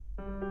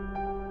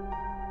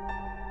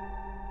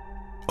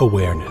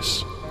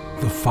Awareness,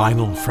 the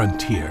final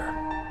frontier.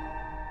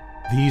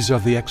 These are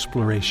the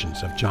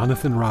explorations of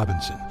Jonathan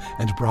Robinson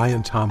and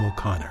Brian Tom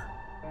O'Connor.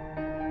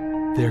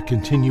 Their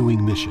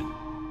continuing mission,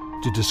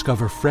 to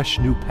discover fresh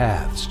new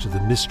paths to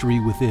the mystery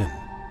within,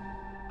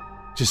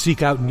 to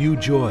seek out new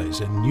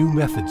joys and new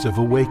methods of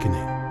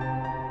awakening,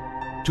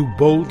 to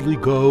boldly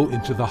go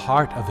into the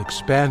heart of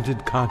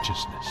expanded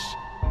consciousness.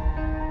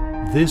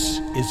 This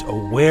is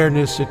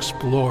Awareness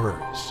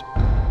Explorers.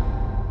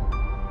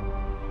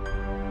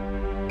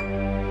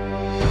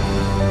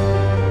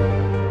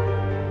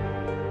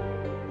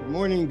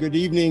 Good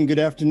evening, good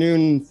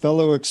afternoon,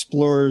 fellow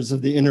explorers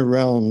of the inner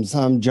realms.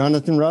 I'm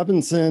Jonathan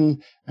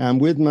Robinson. I'm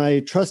with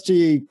my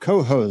trusty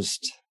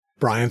co-host,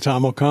 Brian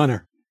Tom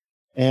O'Connor.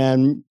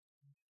 And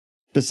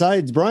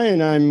besides Brian,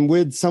 I'm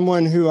with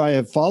someone who I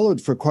have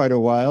followed for quite a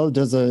while,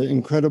 does an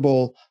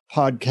incredible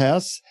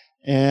podcast.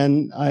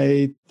 And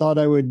I thought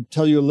I would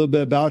tell you a little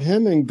bit about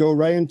him and go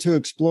right into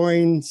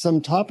exploring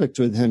some topics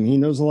with him. He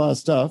knows a lot of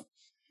stuff.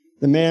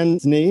 The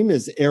man's name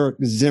is Eric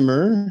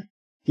Zimmer.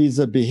 He's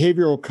a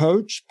behavioral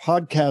coach,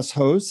 podcast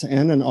host,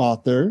 and an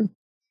author.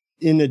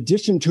 In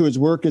addition to his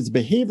work as a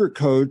behavior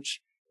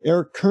coach,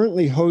 Eric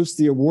currently hosts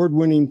the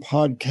award-winning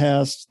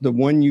podcast, The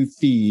One You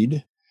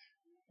Feed.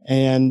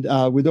 And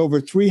with over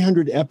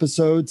 300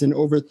 episodes and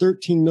over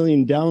 13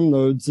 million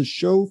downloads, the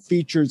show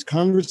features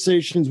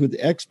conversations with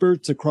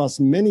experts across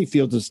many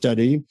fields of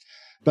study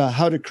about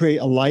how to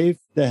create a life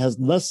that has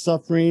less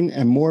suffering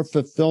and more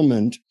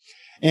fulfillment.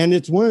 And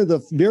it's one of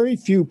the very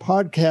few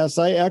podcasts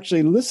I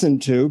actually listen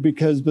to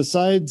because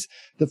besides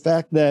the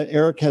fact that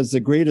Eric has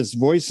the greatest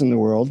voice in the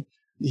world,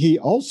 he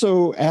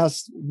also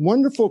asks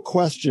wonderful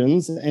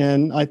questions.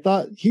 And I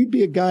thought he'd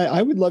be a guy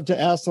I would love to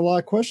ask a lot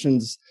of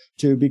questions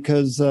to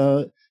because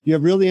you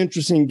have really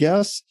interesting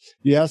guests.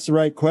 You ask the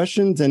right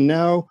questions, and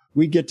now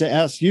we get to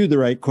ask you the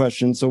right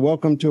questions. So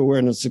welcome to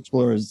Awareness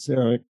Explorers,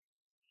 Eric.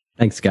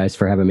 Thanks, guys,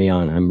 for having me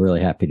on. I'm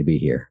really happy to be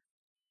here.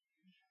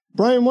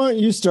 Brian, why don't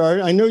you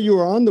start? I know you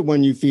were on The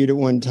One You Feed at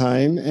one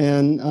time,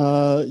 and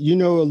you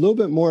know a little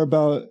bit more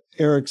about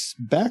Eric's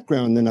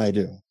background than I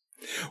do.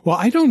 Well,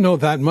 I don't know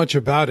that much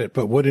about it,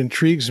 but what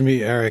intrigues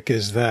me, Eric,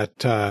 is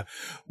that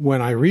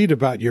when I read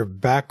about your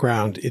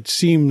background, it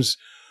seems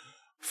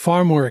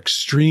far more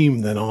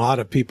extreme than a lot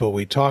of people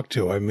we talk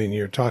to. I mean,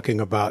 you're talking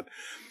about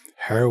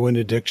heroin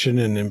addiction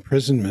and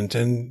imprisonment,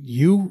 and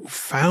you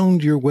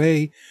found your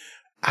way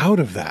out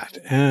of that.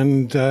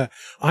 And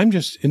I'm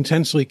just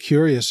intensely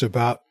curious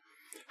about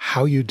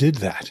how you did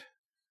that.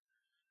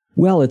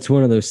 Well, it's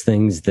one of those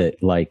things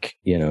that, like,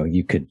 you know,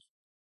 you could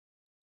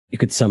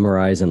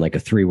summarize in like a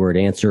 3-word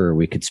answer, or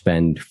we could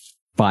spend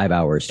 5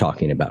 hours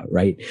talking about,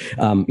 right?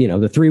 You know,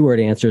 the 3-word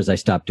answer is I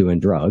stopped doing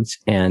drugs.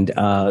 And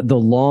the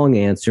long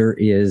answer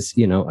is,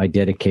 you know, I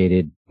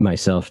dedicated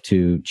myself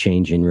to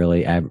changing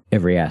really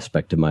every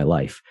aspect of my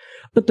life.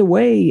 But the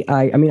way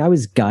I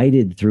was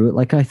guided through it,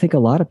 like I think a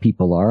lot of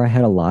people are. I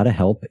had a lot of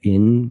help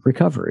in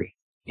recovery.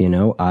 You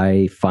know,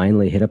 I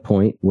finally hit a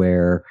point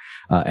where,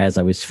 as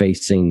I was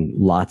facing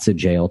lots of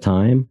jail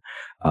time,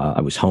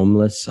 I was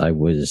homeless. I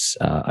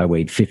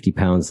weighed 50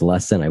 pounds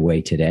less than I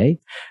weigh today.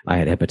 I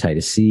had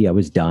hepatitis C. I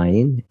was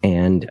dying.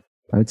 And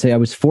I would say I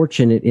was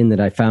fortunate in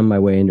that I found my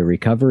way into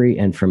recovery.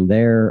 And from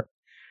there,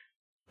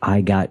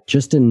 I got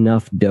just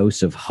enough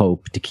dose of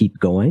hope to keep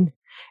going.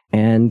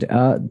 And,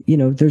 you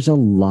know, there's a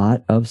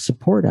lot of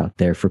support out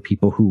there for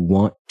people who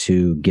want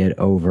to get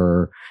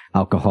over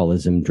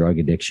alcoholism, drug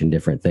addiction,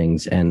 different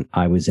things. And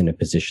I was in a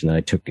position that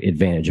I took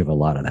advantage of a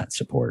lot of that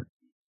support.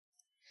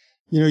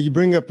 You know, you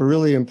bring up a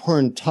really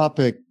important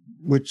topic,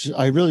 which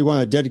I really want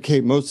to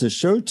dedicate most of the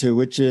show to,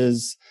 which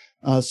is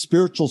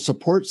spiritual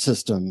support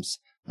systems.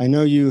 I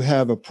know you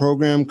have a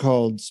program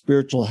called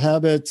Spiritual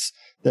Habits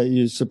that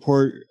you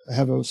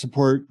have a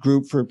support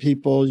group for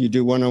people. You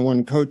do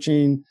one-on-one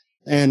coaching.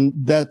 And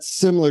that's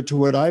similar to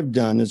what I've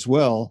done as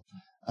well.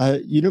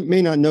 You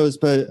may not know this,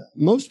 but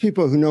most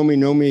people who know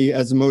me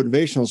as a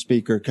motivational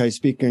speaker. I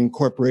speak in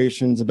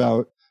corporations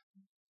about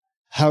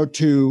how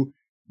to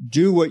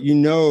do what you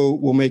know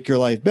will make your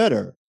life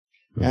better.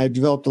 And I've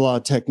developed a lot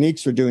of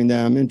techniques for doing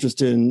that. I'm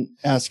interested in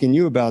asking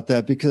you about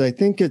that because I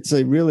think it's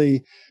a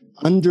really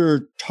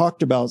under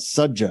talked about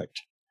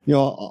subject. You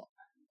know,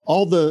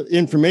 all the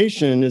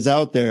information is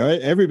out there.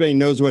 Right? Everybody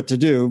knows what to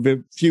do, but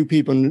few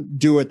people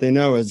do what they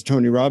know, as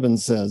Tony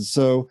Robbins says.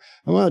 So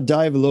I want to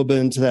dive a little bit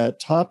into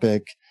that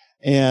topic.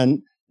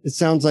 And it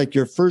sounds like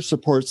your first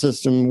support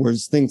system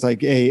was things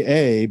like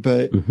AA,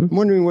 but I'm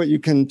wondering what you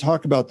can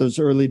talk about those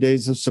early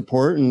days of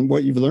support and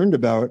what you've learned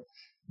about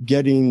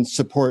getting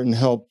support and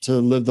help to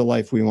live the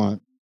life we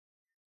want.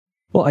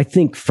 Well, I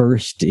think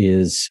first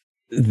is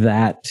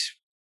that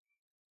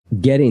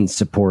getting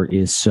support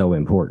is so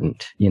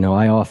important. You know,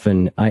 I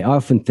often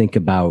think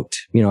about,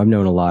 you know, I've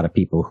known a lot of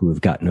people who have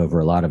gotten over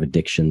a lot of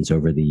addictions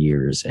over the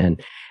years. And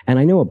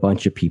I know a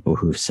bunch of people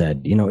who've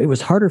said, you know, it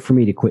was harder for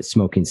me to quit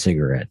smoking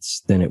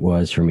cigarettes than it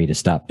was for me to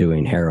stop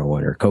doing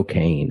heroin or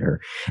cocaine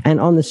and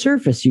on the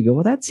surface you go,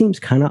 well, that seems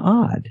kind of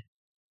odd.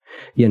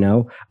 You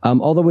know,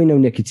 although we know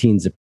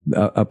nicotine's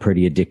a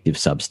pretty addictive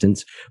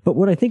substance. But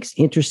what I think is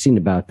interesting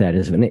about that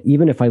is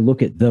even if I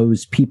look at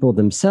those people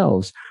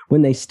themselves,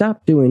 when they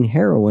stopped doing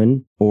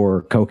heroin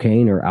or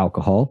cocaine or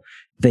alcohol,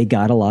 they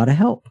got a lot of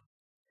help.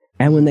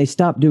 And when they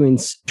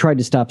tried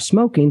to stop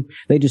smoking,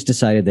 they just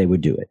decided they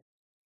would do it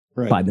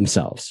by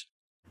themselves.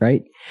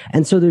 Right.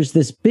 And so there's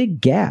this big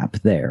gap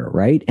there.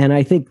 Right. And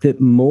I think that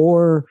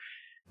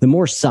the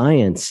more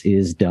science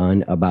is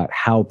done about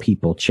how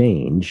people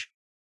change,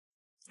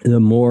 the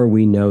more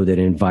we know that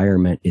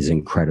environment is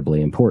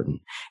incredibly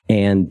important.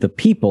 And the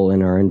people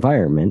in our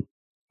environment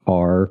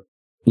are,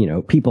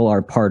 people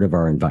are part of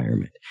our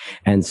environment.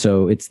 And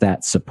so it's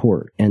that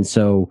support. And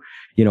so,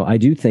 I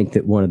do think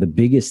that one of the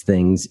biggest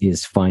things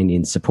is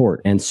finding support.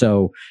 And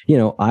so,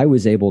 I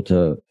was able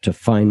to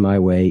find my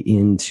way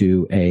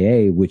into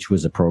AA, which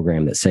was a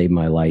program that saved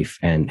my life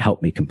and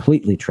helped me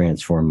completely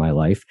transform my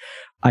life.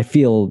 I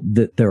feel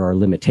that there are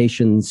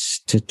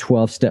limitations to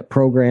 12-step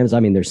programs.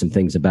 I mean, there's some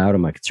things about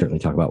them. I could certainly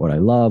talk about what I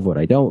love, what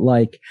I don't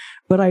like.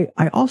 But I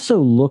also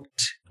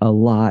looked a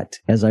lot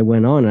as I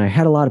went on. And I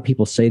had a lot of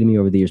people say to me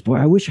over the years, boy,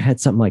 I wish I had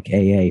something like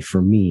AA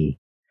for me,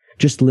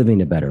 just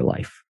living a better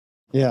life.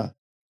 Yeah.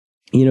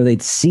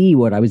 They'd see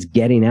what I was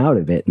getting out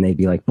of it and they'd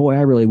be like, boy,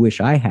 I really wish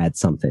I had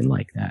something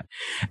like that.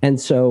 And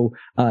so,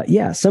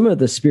 some of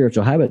the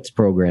spiritual habits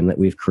program that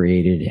we've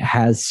created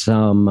has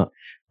some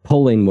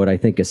pulling what I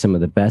think is some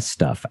of the best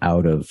stuff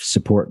out of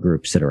support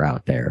groups that are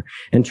out there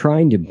and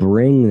trying to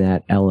bring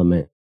that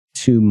element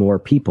to more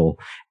people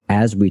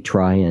as we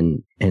try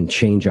and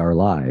change our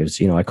lives.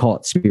 I call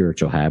it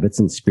spiritual habits,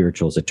 and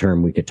spiritual is a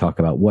term we could talk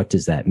about. What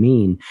does that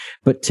mean?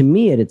 But to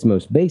me, at its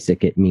most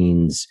basic, it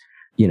means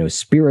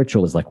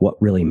spiritual is like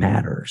what really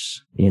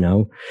matters,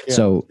 Yeah.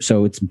 So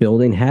it's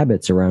building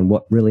habits around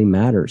what really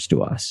matters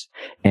to us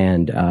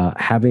and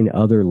having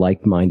other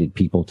like-minded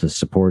people to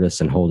support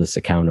us and hold us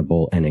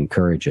accountable and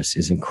encourage us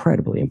is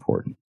incredibly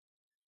important.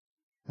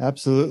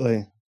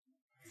 Absolutely.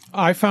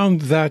 I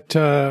found that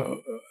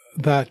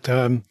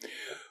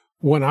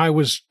when I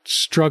was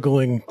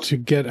struggling to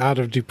get out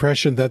of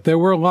depression, that there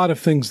were a lot of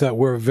things that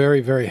were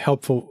very, very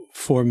helpful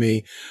for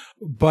me,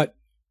 but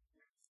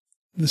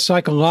the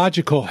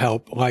psychological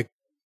help, like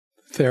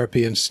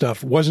therapy and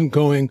stuff, wasn't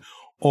going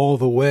all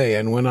the way.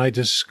 And when I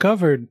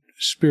discovered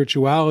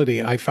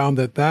spirituality, I found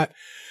that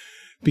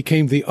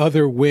became the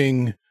other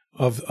wing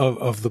of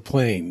the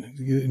plane,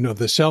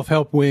 the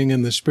self-help wing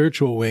and the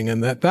spiritual wing.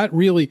 And that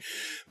really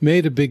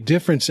made a big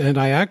difference. And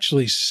I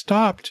actually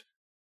stopped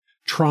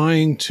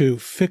trying to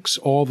fix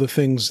all the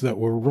things that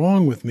were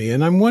wrong with me.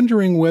 And I'm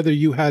wondering whether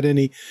you had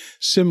any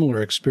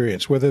similar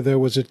experience, whether there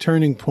was a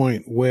turning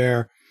point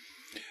where,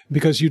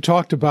 because you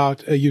talk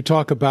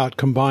about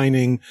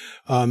combining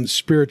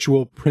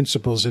spiritual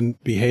principles and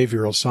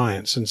behavioral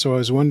science. And so I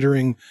was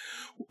wondering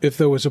if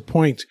there was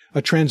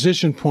a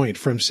transition point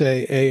from,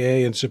 say,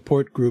 AA and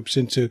support groups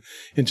into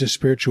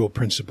spiritual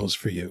principles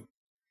for you.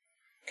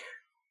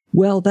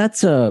 Well,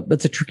 that's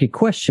a tricky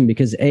question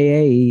because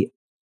AA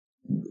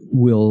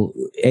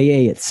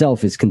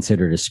itself is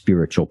considered a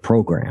spiritual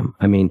program.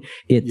 I mean,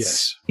 it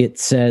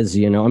says,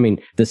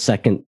 the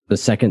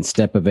second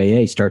step of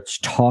AA starts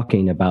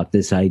talking about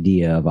this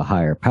idea of a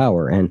higher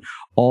power, and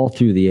all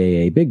through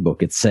the AA Big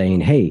Book, it's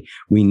saying, hey,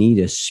 we need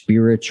a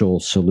spiritual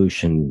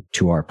solution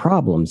to our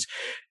problems.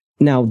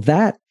 Now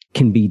that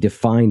can be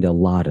defined a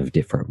lot of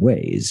different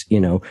ways.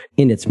 In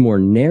its more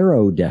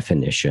narrow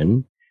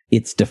definition,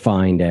 it's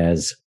defined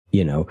as,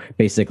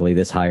 basically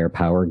this higher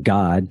power,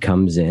 God,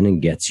 comes in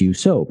and gets you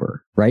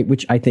sober, right?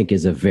 Which I think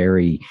is a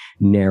very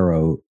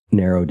narrow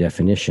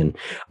definition.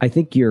 I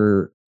think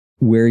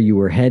where you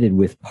were headed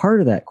with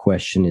part of that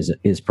question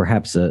is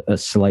perhaps a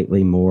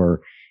slightly more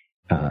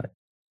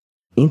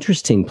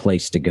interesting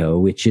place to go,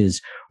 which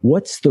is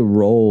what's the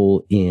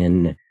role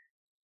in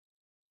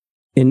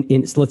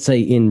let's say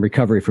in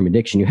recovery from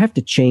addiction. You have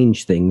to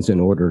change things in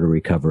order to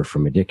recover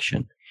from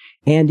addiction.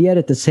 And yet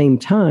at the same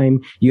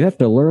time, you have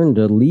to learn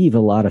to leave a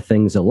lot of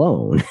things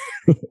alone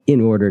in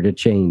order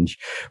to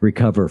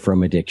recover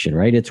from addiction,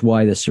 right? It's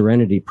why the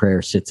Serenity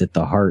Prayer sits at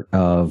the heart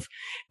of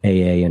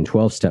AA and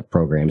 12-step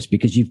programs,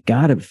 because you've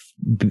got to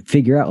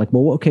figure out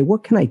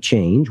what can I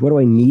change? What do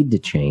I need to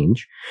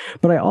change?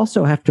 But I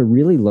also have to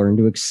really learn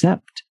to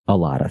accept a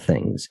lot of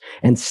things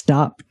and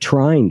stop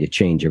trying to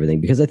change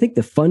everything, because I think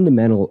the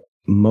fundamental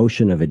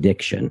motion of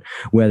addiction,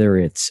 whether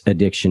it's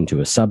addiction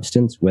to a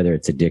substance, whether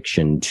it's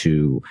addiction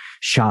to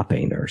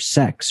shopping or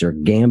sex or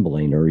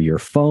gambling or your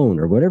phone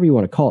or whatever you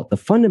want to call it, the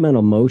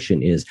fundamental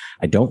motion is,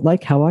 I don't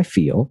like how I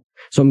feel,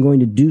 so I'm going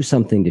to do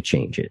something to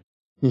change it.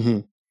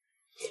 Mm-hmm.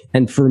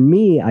 And for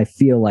me, I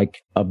feel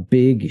like a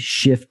big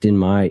shift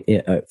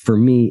for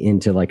me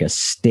into like a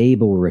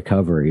stable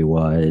recovery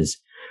was,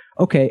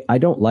 okay, I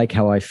don't like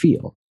how I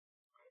feel.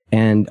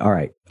 And all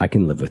right, I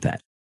can live with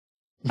that.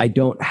 I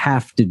don't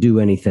have to do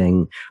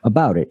anything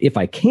about it. If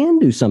I can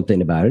do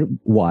something about it,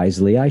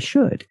 wisely, I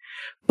should.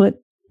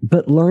 But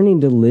learning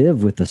to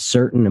live with a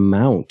certain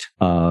amount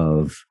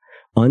of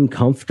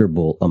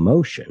uncomfortable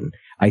emotion,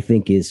 I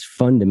think is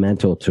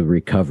fundamental to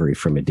recovery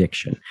from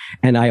addiction.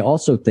 And I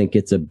also think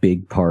it's a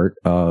big part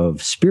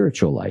of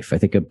spiritual life. I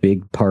think a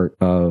big part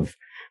of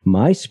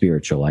my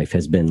spiritual life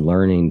has been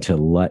learning to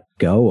let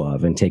go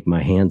of and take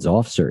my hands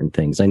off certain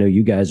things. I know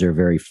you guys are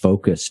very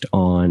focused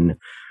on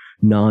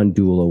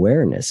non-dual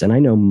awareness. And I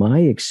know my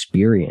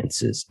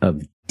experiences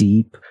of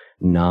deep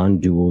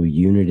non-dual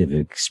unitive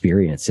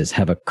experiences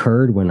have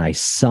occurred when I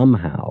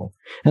somehow,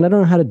 and I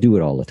don't know how to do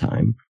it all the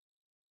time,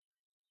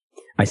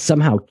 I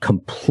somehow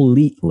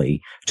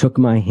completely took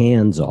my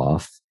hands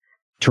off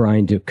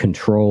trying to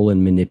control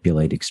and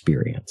manipulate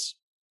experience.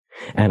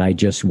 And I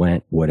just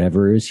went,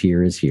 whatever is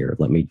here is here.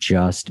 Let me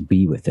just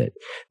be with it.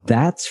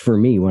 That's for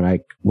me, when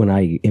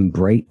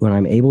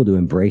I'm able to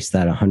embrace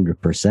that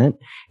 100%,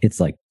 it's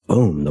like,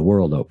 boom, the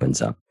world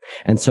opens up.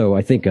 And so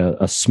I think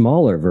a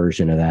smaller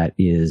version of that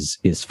is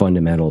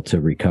fundamental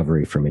to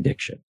recovery from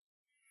addiction.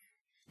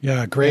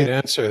 Yeah, great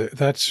answer.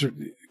 That's a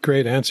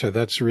great answer.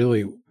 That's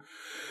really,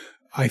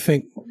 I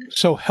think,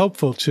 so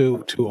helpful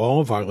to all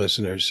of our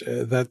listeners.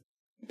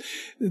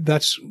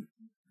 That's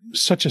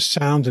such a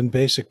sound and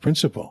basic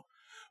principle.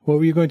 What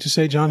were you going to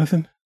say,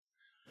 Jonathan?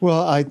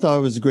 Well, I thought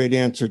it was a great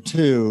answer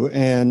too.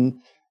 And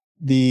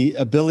the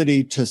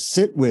ability to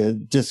sit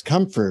with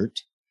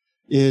discomfort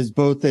is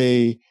both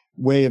a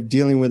way of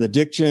dealing with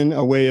addiction,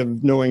 a way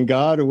of knowing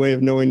God, a way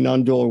of knowing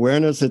non-dual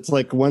awareness. It's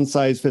like one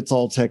size fits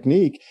all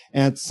technique.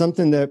 And it's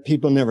something that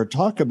people never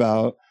talk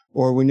about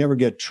or we never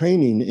get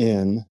training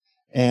in.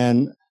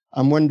 And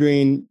I'm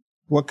wondering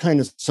what kind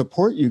of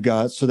support you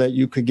got so that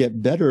you could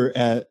get better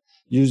at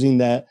using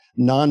that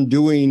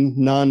non-doing,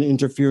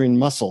 non-interfering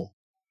muscle.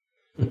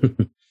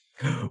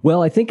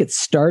 Well, I think it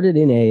started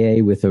in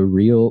AA with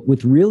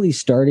really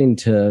starting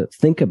to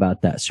think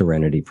about that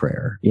serenity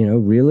prayer,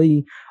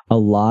 really a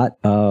lot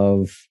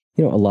of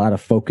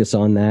focus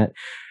on that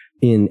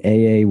in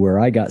AA, where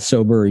I got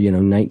sober,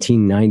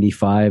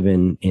 1995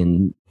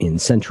 in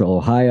Central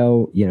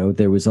Ohio.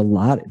 There was a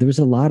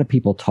lot of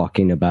people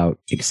talking about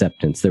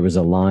acceptance. There was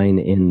a line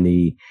in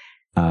the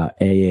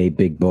AA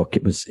Big Book.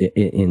 It was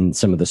in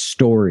some of the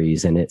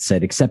stories, and it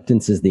said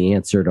acceptance is the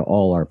answer to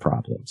all our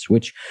problems,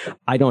 which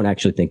I don't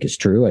actually think is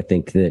true. I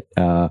think that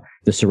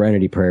the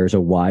Serenity Prayer is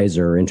a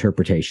wiser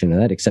interpretation of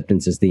that.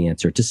 Acceptance is the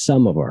answer to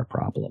some of our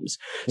problems.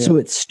 Yeah. So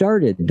it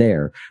started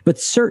there. But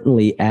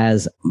certainly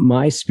as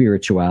my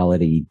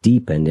spirituality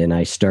deepened and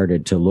I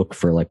started to look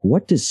for, like,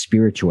 what does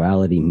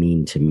spirituality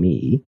mean to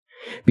me?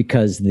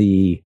 Because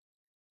the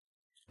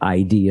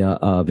idea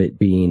of it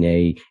being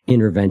a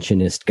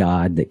interventionist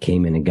God that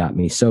came in and got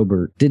me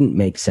sober didn't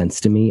make sense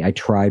to me. I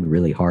tried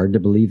really hard to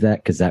believe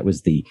that because that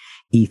was the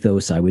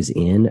ethos I was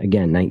in.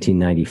 Again,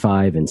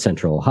 1995 in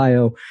Central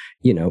Ohio,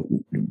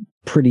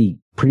 pretty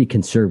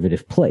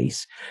conservative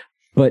place.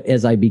 But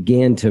as I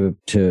began to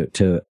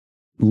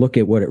look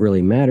at what it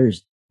really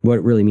matters, what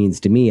it really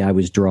means to me, I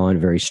was drawn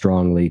very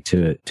strongly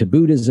to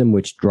Buddhism,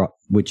 which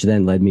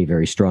then led me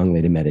very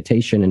strongly to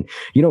meditation. And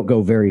you don't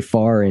go very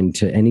far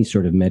into any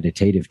sort of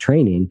meditative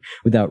training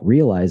without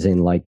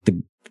realizing, like,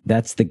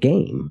 that's the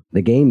game.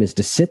 The game is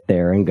to sit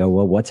there and go,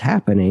 well, what's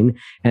happening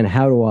and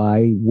how do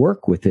I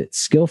work with it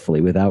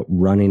skillfully without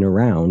running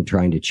around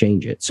trying to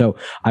change it? So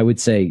I would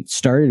say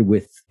started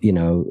with,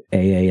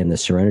 AA and the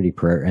Serenity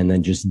Prayer, and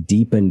then just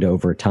deepened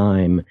over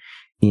time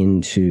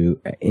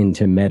into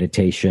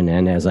meditation.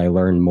 And as I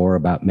learned more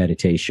about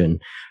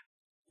meditation,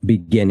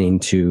 beginning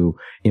to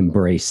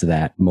embrace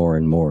that more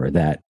and more,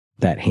 that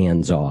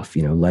hands off,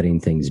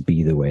 letting things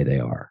be the way they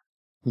are.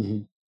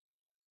 Mm-hmm.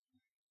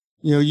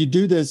 You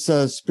do this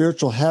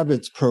spiritual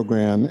habits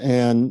program,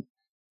 and,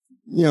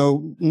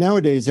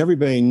 nowadays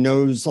everybody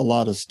knows a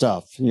lot of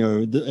stuff.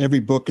 Every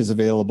book is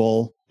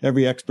available,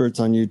 every expert's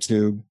on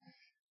YouTube.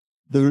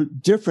 The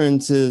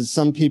difference is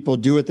some people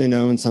do what they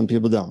know and some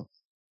people don't.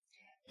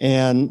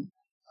 And,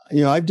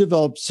 I've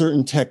developed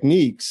certain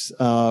techniques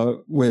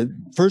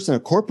with first in a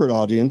corporate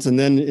audience and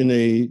then in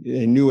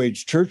a New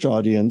Age church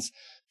audience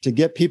to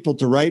get people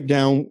to write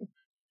down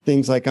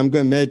things like, I'm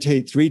going to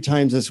meditate 3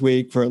 times this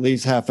week for at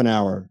least half an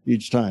hour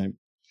each time.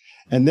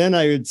 And then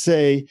I would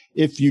say,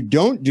 if you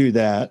don't do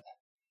that,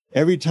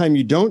 every time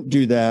you don't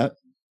do that,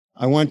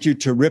 I want you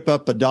to rip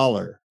up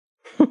 $1.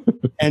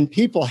 And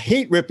people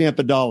hate ripping up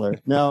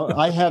 $1. Now,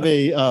 I have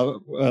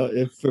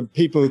for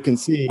people who can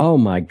see. Oh,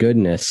 my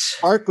goodness.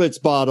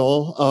 Arklets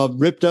bottle of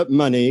ripped up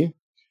money.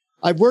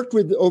 I've worked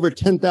with over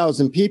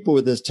 10,000 people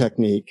with this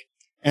technique,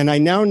 and I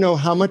now know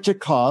how much it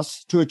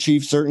costs to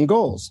achieve certain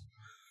goals.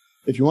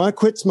 If you want to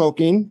quit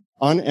smoking,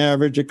 on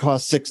average, it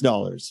costs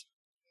 $6.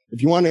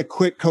 If you want to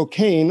quit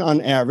cocaine,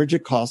 on average,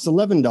 it costs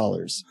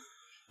 $11.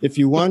 If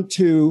you want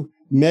to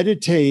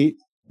meditate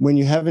when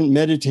you haven't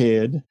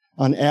meditated,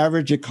 on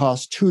average, it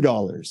costs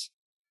 $2.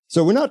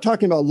 So we're not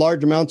talking about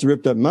large amounts of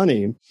ripped up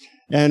money.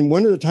 And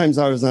one of the times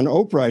I was on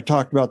Oprah, I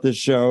talked about this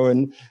show,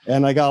 and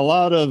I got a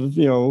lot of,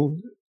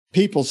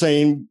 people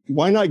saying,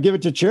 why not give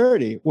it to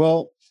charity?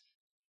 Well,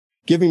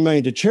 giving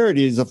money to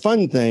charity is a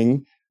fun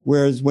thing.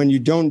 Whereas when you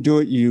don't do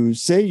what you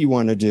say you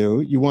want to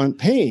do, you want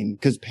pain,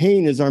 because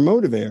pain is our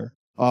motivator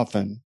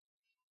often.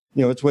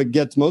 It's what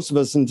gets most of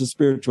us into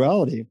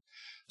spirituality.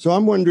 So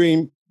I'm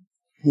wondering,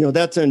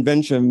 that's an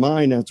invention of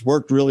mine that's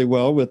worked really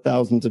well with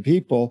thousands of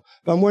people.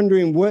 But I'm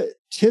wondering what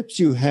tips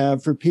you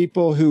have for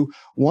people who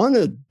want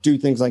to do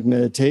things like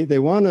meditate. They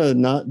want to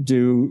not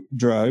do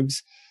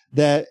drugs,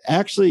 that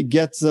actually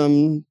gets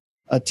them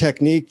a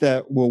technique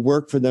that will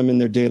work for them in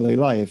their daily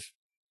life.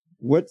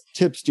 What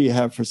tips do you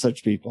have for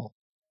such people?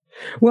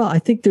 Well, I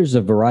think there's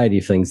a variety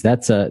of things.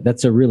 That's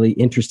a really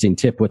interesting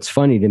tip. What's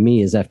funny to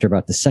me is after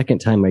about the second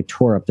time I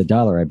tore up the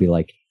dollar, I'd be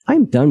like,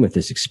 I'm done with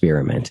this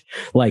experiment.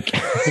 Like,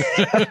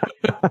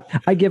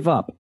 I give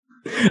up.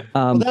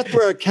 Well, that's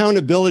where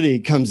accountability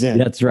comes in.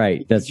 That's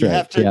right. That's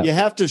right. You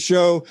have to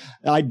show,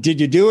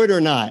 did you do it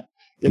or not?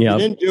 If you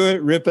didn't do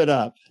it, rip it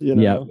up.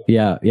 Yeah.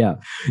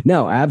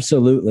 No,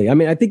 absolutely. I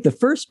mean, I think the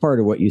first part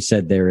of what you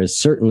said there is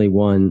certainly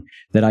one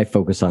that I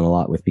focus on a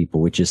lot with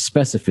people, which is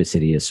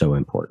specificity is so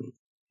important.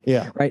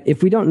 Yeah. Right.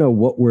 If we don't know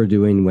what we're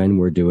doing, when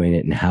we're doing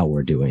it, and how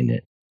we're doing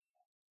it,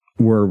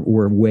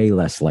 we're way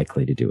less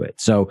likely to do it.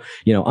 So,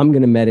 I'm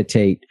going to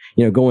meditate,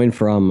 going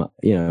from,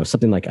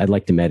 something like I'd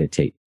like to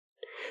meditate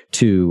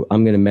to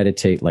I'm going to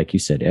meditate, like you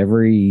said,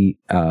 every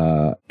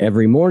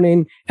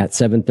morning at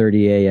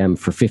 7:30 a.m.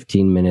 for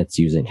 15 minutes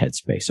using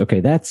Headspace. Okay,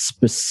 that's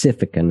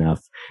specific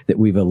enough that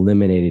we've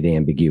eliminated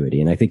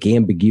ambiguity. And I think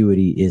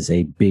ambiguity is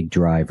a big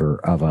driver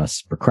of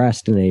us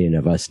procrastinating,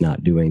 of us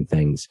not doing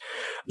things.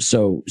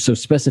 So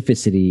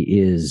specificity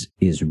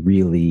is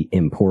really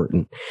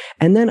important.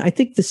 And then I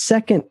think the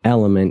second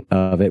element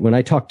of it, when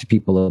I talk to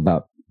people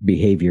about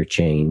behavior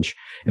change,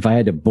 if I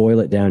had to boil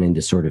it down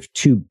into sort of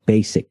two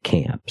basic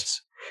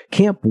camps,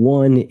 camp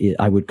one,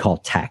 I would call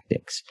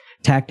tactics.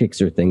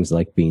 Tactics are things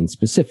like being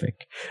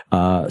specific,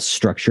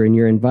 structuring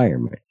your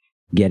environment,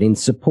 getting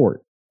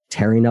support,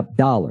 tearing up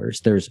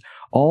dollars. There's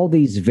all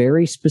these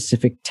very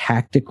specific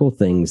tactical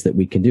things that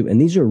we can do. And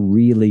these are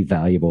really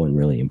valuable and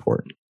really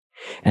important.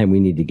 And we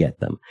need to get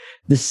them.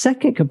 The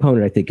second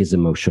component, I think, is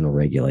emotional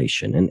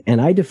regulation.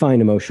 And I define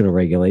emotional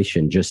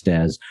regulation just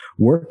as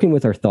working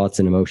with our thoughts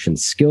and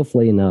emotions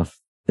skillfully enough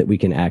that we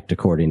can act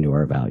according to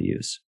our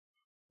values.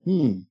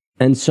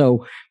 And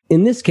so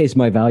in this case,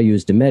 my value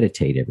is to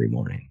meditate every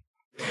morning.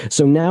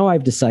 So now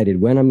I've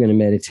decided when I'm going to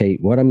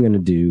meditate, what I'm going to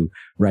do,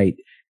 right?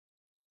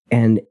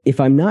 And if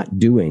I'm not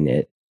doing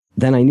it,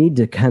 then I need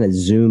to kind of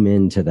zoom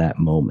into that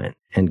moment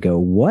and go,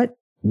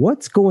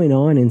 what's going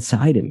on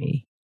inside of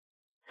me?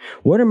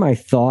 What are my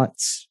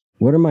thoughts?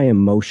 What are my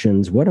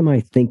emotions? What am I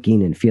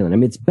thinking and feeling? I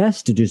mean, it's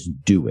best to just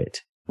do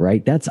it,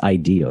 right? That's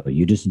ideal.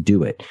 You just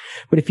do it.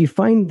 But if you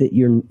find that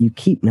you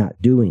keep not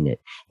doing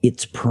it,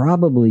 it's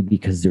probably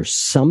because there's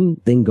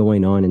something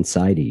going on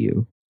inside of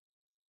you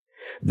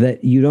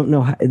that you don't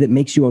know that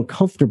makes you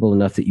uncomfortable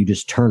enough that you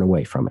just turn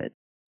away from it.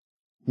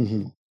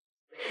 Mm-hmm.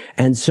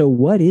 And so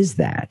what is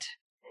that?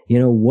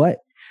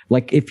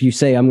 Like if you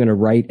say, I'm going to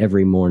write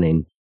every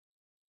morning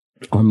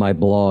on my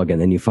blog, and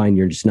then you find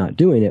you're just not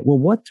doing it. Well,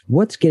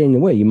 what's getting in the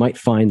way? You might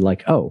find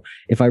like, oh,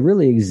 if I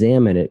really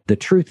examine it, the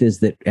truth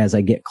is that as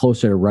I get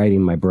closer to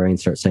writing, my brain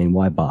starts saying,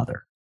 why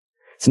bother?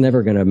 It's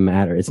never going to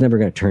matter. It's never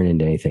going to turn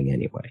into anything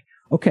anyway.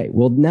 Okay.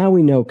 Well, now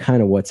we know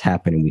kind of what's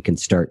happening. We can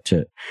start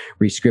to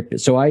rescript it.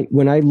 So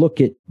when I look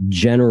at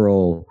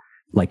general,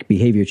 like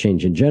behavior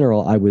change in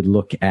general, I would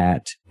look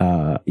at,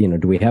 do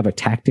we have a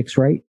tactics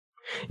right?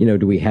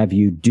 Do we have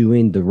you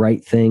doing the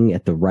right thing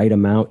at the right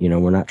amount?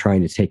 We're not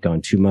trying to take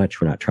on too much.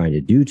 We're not trying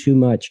to do too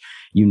much.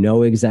 You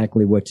know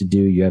exactly what to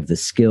do. You have the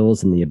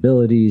skills and the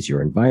abilities.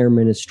 Your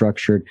environment is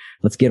structured.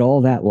 Let's get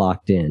all that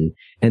locked in.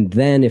 And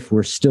then if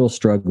we're still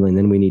struggling,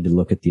 then we need to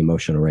look at the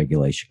emotional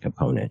regulation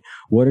component.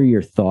 What are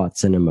your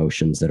thoughts and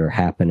emotions that are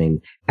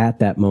happening at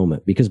that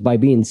moment? Because by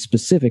being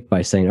specific,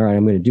 by saying, all right,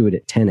 I'm going to do it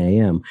at 10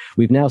 a.m.,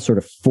 we've now sort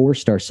of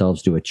forced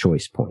ourselves to a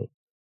choice point.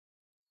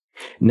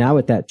 Now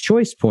at that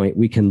choice point,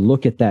 we can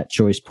look at that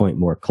choice point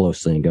more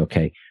closely and go,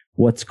 okay,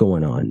 what's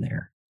going on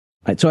there?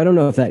 So I don't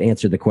know if that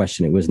answered the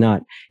question. It was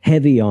not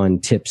heavy on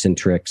tips and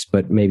tricks,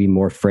 but maybe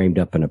more framed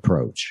up an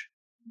approach.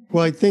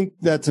 Well, I think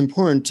that's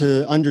important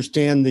to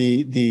understand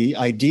the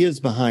ideas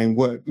behind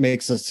what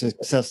makes a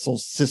successful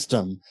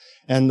system.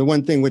 And the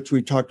one thing which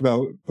we talked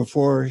about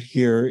before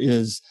here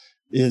is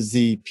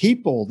the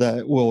people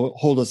that will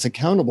hold us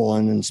accountable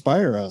and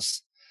inspire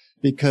us.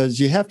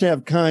 Because you have to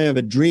have kind of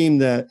a dream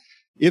that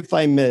if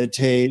I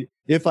meditate,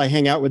 if I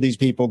hang out with these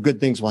people, good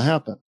things will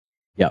happen.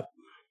 Yep.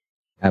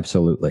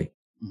 Absolutely.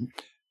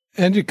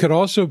 And it could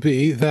also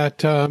be that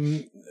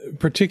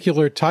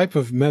particular type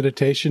of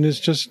meditation is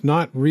just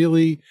not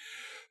really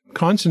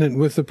consonant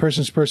with the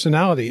person's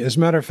personality. As a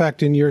matter of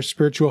fact, in your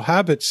spiritual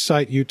habits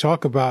site, you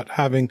talk about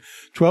having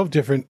 12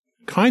 different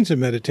kinds of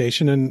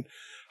meditation and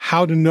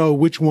how to know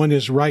which one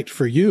is right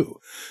for you.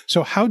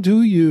 So how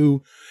do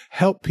you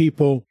help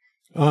people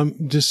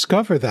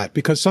discover that?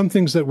 Because some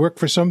things that work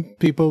for some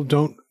people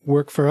don't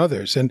work for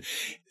others. And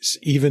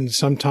even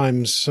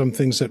sometimes some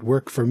things that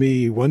work for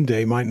me one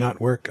day might not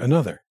work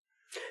another.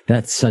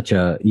 That's such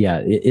a,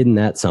 isn't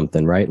that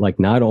something, right? Like,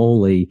 not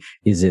only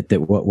is it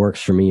that what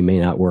works for me may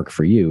not work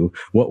for you,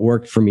 what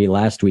worked for me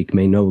last week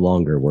may no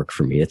longer work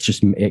for me. It's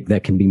just,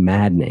 that can be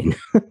maddening.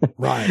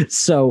 Right.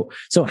 So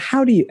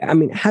how do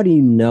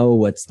you know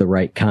what's the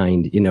right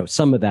kind?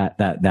 Some of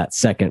that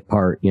second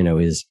part,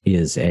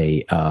 is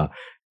a,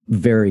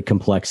 very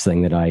complex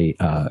thing that I,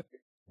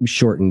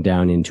 shortened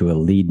down into a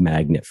lead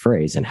magnet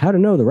phrase, and how to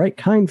know the right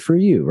kind for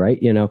you, right?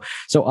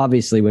 So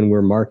obviously when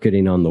we're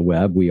marketing on the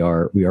web, we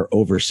are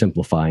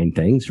oversimplifying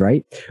things,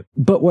 right?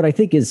 But what I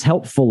think is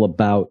helpful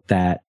about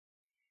that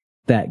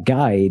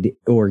guide,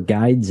 or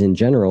guides in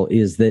general,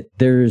 is that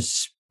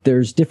there's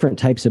different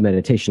types of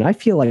meditation. I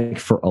feel like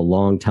for a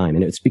long time,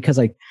 and it's because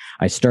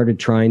I started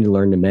trying to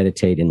learn to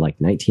meditate in like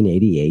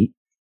 1988.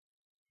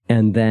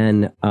 And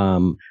then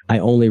I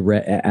only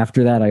read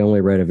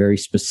a very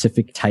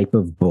specific type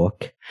of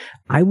book.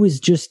 I was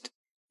just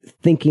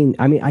thinking,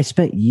 I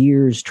spent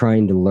years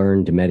trying to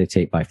learn to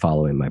meditate by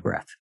following my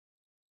breath.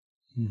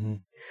 Mm-hmm.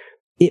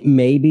 It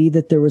may be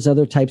that there was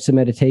other types of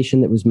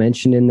meditation that was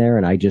mentioned in there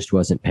and I just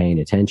wasn't paying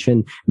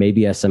attention.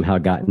 Maybe I somehow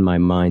got in my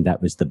mind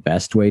that was the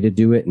best way to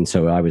do it. And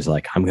so I was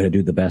like, I'm going to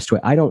do the best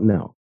way. I don't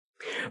know.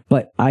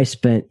 But I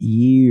spent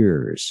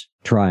years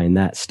trying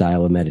that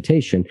style of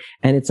meditation,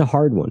 and it's a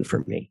hard one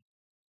for me.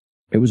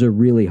 It was a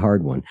really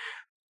hard one.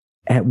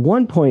 At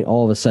one point,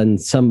 all of a sudden,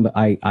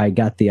 I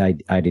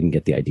didn't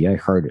get the idea. I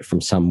heard it from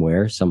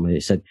somewhere. Somebody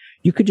said,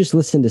 you could just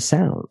listen to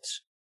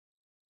sounds.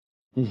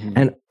 Mm-hmm.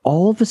 And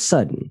all of a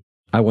sudden,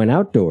 I went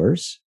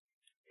outdoors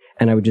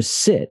and I would just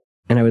sit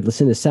and I would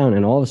listen to sound.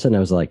 And all of a sudden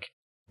I was like,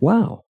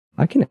 wow,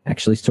 I can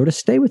actually sort of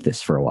stay with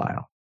this for a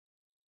while.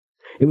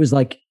 It was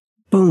like,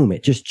 boom,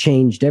 it just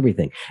changed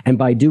everything. And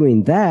by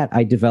doing that,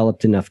 I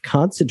developed enough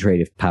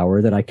concentrative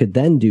power that I could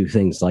then do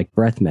things like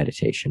breath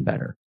meditation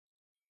better.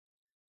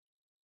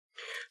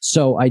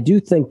 So I do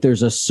think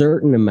there's a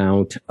certain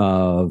amount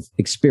of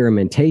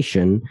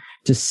experimentation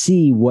to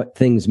see what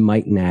things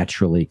might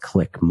naturally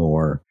click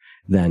more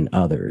than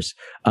others.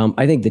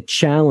 I think the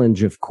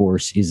challenge, of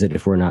course, is that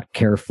if we're not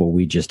careful,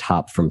 we just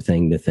hop from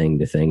thing to thing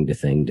to thing to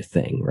thing to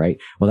thing, right?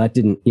 Well, that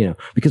didn't,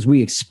 because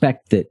we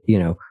expect that,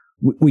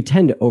 we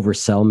tend to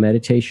oversell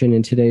meditation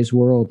in today's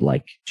world.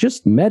 Like,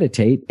 just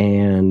meditate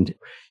and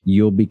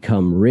you'll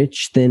become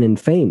rich, thin, and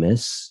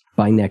famous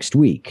by next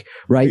week,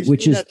 right?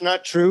 Which is that's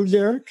not true,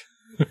 Derek.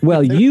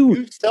 Well,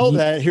 you sell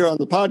that here on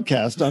the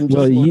podcast.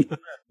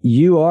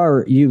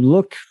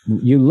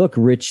 You look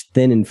rich,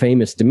 thin, and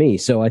famous to me.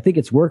 So I think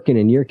it's working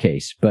in your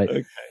case, but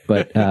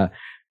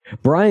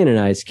Brian and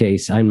I's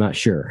case, I'm not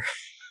sure.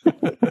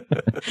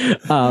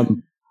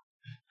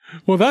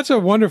 Well, that's a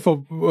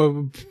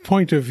wonderful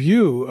point of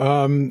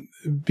view,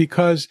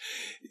 because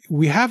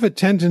we have a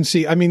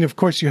tendency, of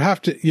course you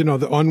have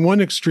to, on one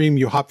extreme,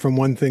 you hop from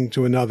one thing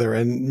to another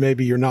and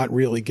maybe you're not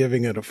really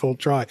giving it a full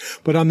try.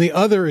 But on the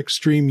other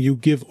extreme, you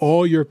give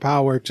all your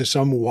power to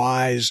some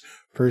wise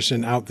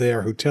person out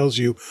there who tells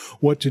you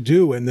what to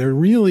do. And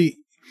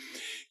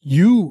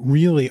you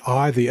really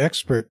are the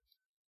expert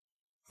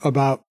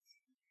about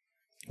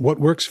what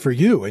works for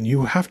you. And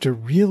you have to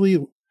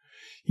really,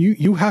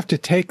 you have to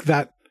take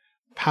that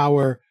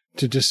power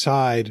to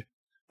decide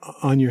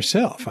on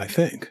yourself, I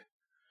think.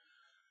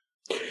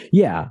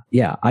 Yeah.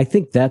 I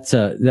think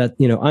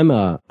I'm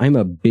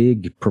a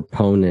big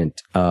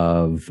proponent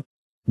of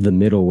the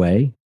middle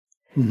way,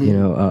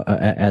 mm-hmm.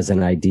 As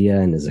an idea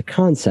and as a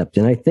concept.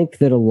 And I think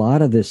that a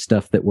lot of this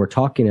stuff that we're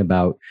talking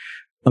about,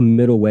 a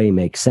middle way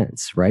makes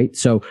sense, right?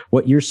 So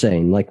what you're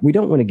saying, like, we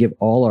don't want to give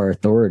all our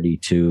authority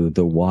to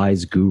the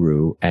wise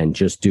guru and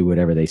just do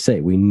whatever they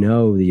say. We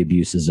know the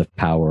abuses of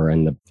power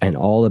and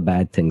all the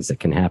bad things that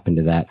can happen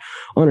to that.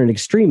 On an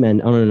extreme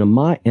end, on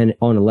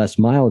a less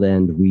mild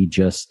end, we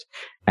just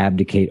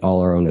abdicate all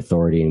our own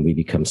authority and we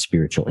become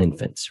spiritual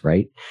infants,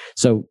 right?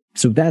 So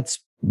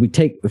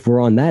if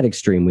we're on that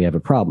extreme, we have a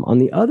problem. On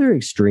the other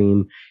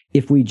extreme,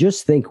 if we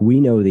just think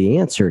we know the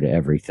answer to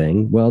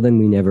everything, well, then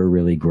we never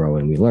really grow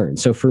and we learn.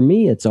 So for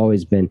me, it's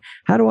always been,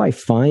 how do I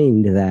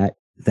find that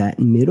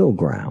middle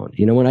ground?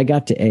 When I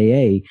got to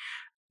AA,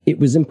 it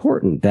was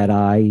important that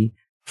I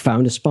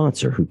found a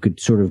sponsor who could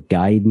sort of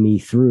guide me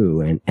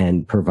through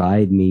and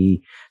provide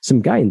me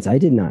some guidance. I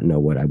did not know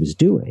what I was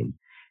doing.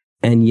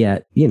 And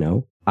yet,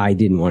 I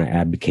didn't want to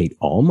abdicate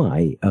all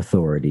my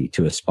authority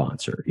to a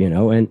sponsor,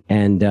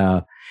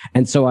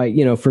 and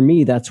so for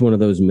me, that's one of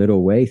those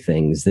middle way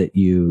things that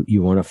you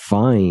want to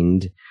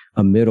find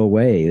a middle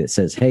way that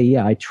says, hey,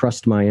 yeah, I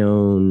trust my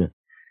own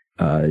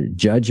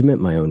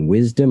judgment, my own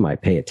wisdom. I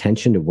pay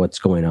attention to what's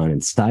going on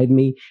inside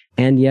me.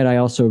 And yet I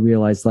also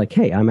realize, like,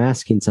 hey, I'm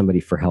asking somebody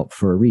for help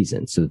for a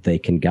reason so that they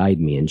can guide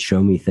me and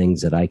show me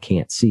things that I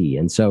can't see.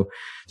 And so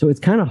it's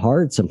kind of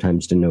hard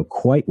sometimes to know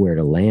quite where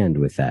to land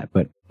with that.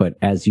 But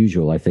as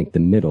usual, I think the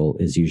middle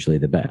is usually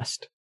the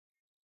best.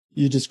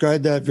 You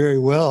described that very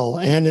well.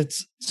 And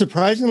it's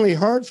surprisingly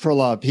hard for a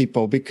lot of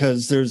people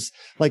because there's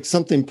like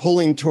something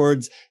pulling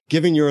towards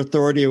giving your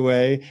authority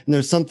away. And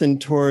there's something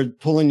toward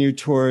pulling you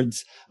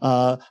towards,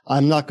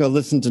 I'm not going to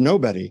listen to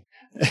nobody.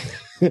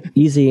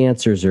 Easy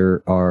answers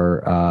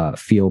are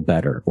feel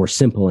better, or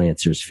simple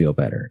answers feel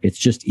better. It's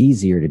just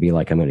easier to be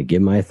like, I'm going to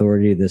give my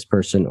authority to this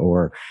person,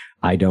 or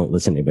I don't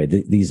listen to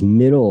anybody. These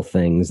middle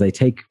things, they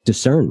take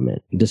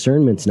discernment.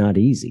 Discernment's not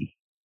easy.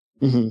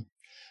 Mm-hmm.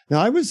 Now,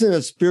 I was in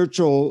a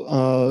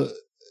spiritual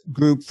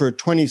group for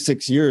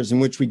 26 years in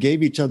which we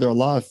gave each other a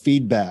lot of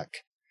feedback.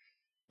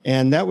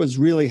 And that was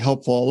really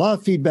helpful. A lot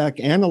of feedback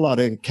and a lot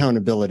of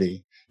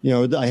accountability.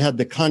 I had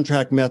the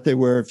contract method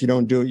where if you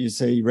don't do it, you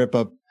say you rip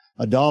up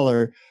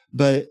 $1.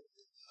 But,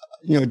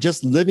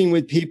 just living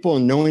with people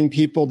and knowing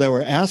people that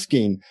were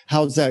asking,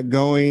 how's that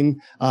going?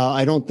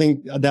 I don't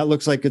think that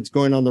looks like it's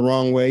going on the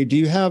wrong way. Do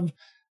you have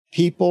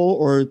people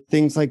or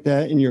things like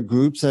that in your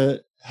groups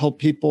that help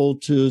people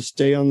to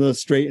stay on the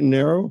straight and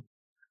narrow?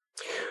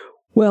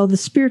 Well, the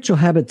Spiritual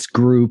Habits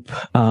group,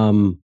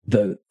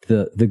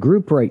 the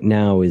group right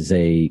now it's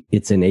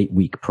an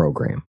 8-week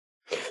program.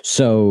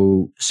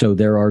 So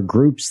there are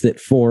groups that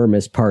form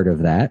as part of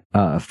that,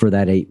 for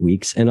that 8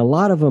 weeks. And a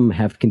lot of them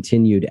have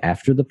continued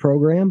after the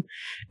program.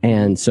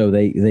 And so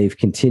they've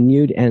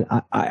continued. And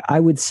I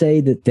would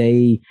say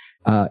that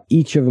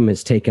each of them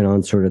has taken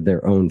on sort of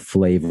their own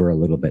flavor a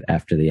little bit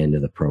after the end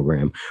of the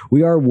program.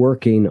 We are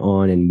working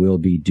on and will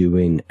be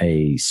doing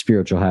a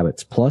Spiritual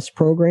Habits Plus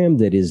program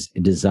that is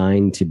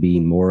designed to be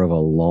more of a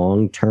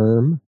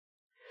long-term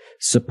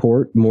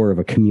support, more of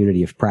a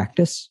community of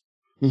practice,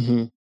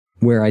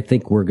 where I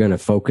think we're going to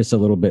focus a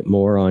little bit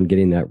more on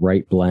getting that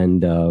right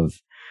blend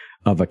of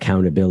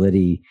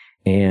accountability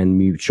and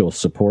mutual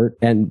support.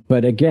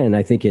 But again,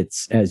 I think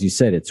it's, as you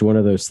said, it's one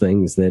of those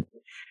things that,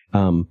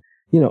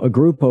 a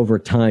group over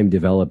time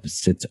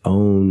develops its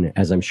own,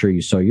 as I'm sure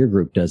you saw your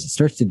group does, it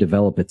starts to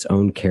develop its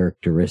own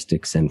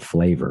characteristics and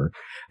flavor.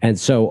 And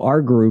so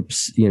our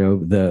groups,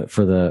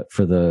 for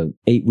the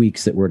 8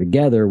 weeks that we're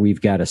together,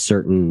 we've got a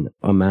certain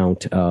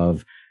amount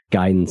of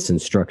guidance and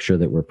structure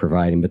that we're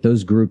providing. But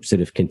those groups that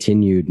have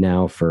continued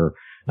now for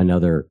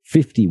another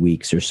 50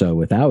 weeks or so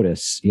without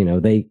us,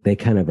 they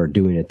kind of are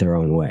doing it their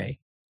own way.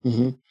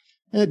 Mm-hmm.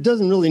 And it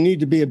doesn't really need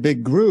to be a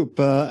big group.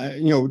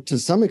 To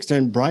some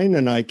extent, Brian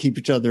and I keep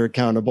each other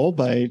accountable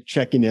by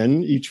checking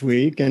in each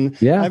week. And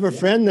I have a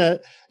friend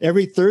that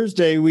every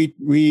Thursday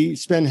we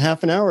spend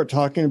half an hour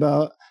talking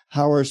about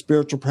how our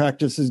spiritual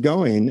practice is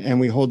going, and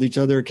we hold each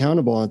other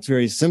accountable. It's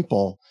very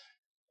simple.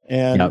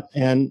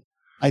 And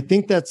I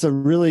think that's a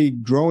really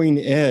growing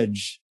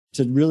edge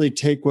to really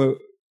take what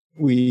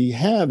we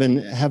have and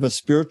have a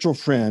spiritual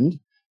friend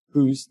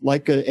who's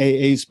like a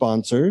AA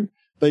sponsor,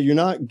 but you're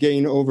not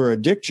getting over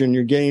addiction.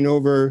 You're getting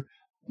over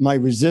my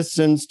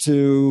resistance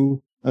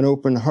to an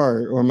open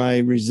heart, or my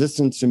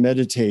resistance to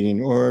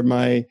meditating, or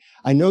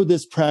I know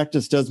this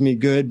practice does me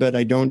good, but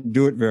I don't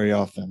do it very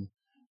often.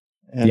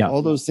 And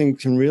all those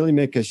things can really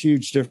make a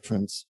huge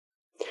difference.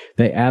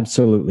 They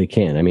absolutely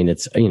can. I mean,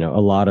 it's, a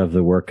lot of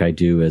the work I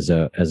do as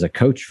a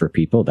coach for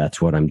people,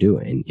 that's what I'm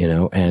doing,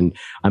 and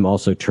I'm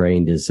also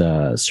trained as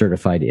a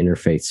certified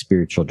interfaith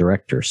spiritual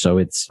director. So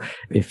it's,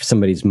 if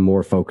somebody's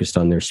more focused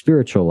on their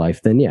spiritual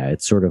life, then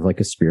it's sort of like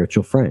a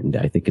spiritual friend,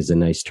 I think is a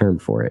nice term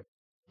for it.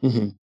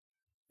 Mm-hmm.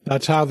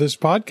 That's how this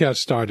podcast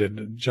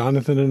started.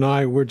 Jonathan and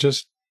I were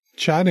just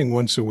chatting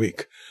once a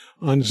week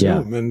on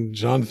Zoom, and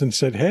Jonathan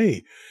said,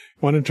 "Hey,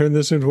 want to turn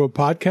this into a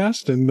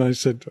podcast?" And I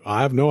said,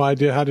 "I have no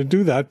idea how to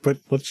do that, but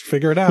let's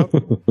figure it out."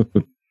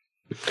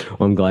 Well,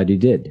 I'm glad you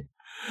did.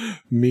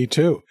 Me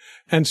too.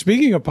 And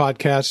speaking of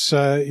podcasts,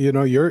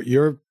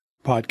 your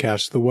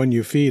podcast, The One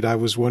You Feed, I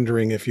was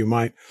wondering if you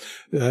might,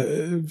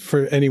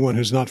 for anyone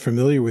who's not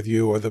familiar with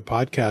you or the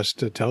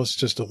podcast, tell us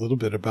just a little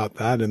bit about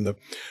that and the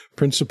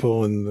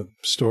principle and the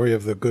story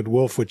of the good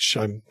wolf, which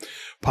I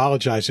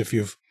apologize if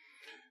you've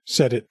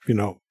said it,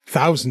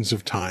 thousands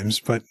of times,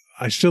 but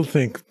I still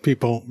think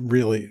people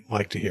really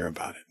like to hear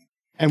about it.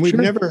 And we've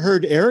never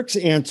heard Eric's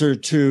answer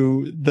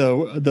to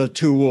the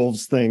two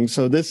wolves thing.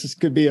 So this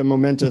could be a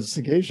momentous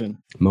occasion.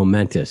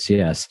 Momentous,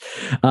 yes.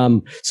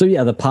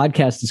 The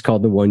podcast is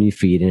called The One You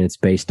Feed, and it's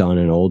based on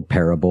an old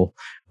parable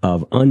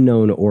of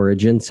unknown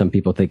origin. Some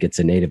people think it's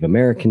a Native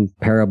American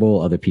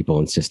parable. Other people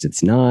insist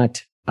it's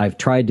not. I've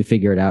tried to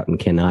figure it out and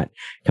cannot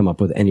come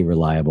up with any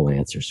reliable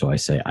answer. So I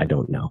say, I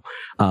don't know.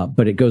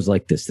 But it goes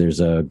like this.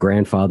 There's a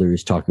grandfather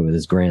who's talking with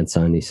his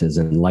grandson. He says,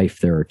 in life,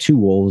 there are two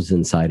wolves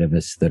inside of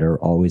us that are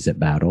always at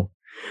battle.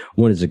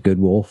 One is a good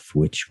wolf,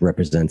 which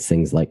represents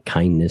things like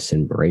kindness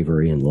and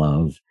bravery and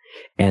love.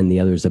 And the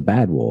other is a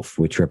bad wolf,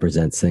 which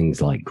represents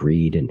things like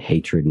greed and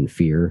hatred and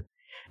fear.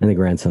 And the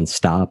grandson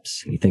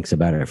stops. He thinks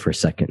about it for a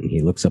second, and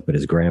he looks up at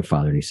his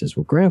grandfather and he says,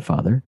 "Well,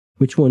 grandfather,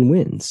 which one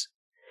wins?"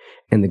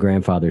 And the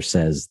grandfather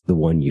says, "The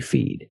one you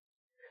feed."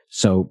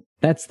 So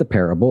that's the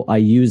parable. I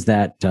use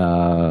that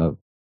to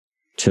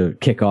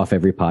kick off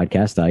every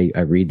podcast. I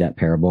read that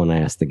parable and I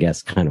ask the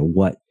guests kind of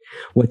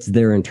what's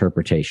their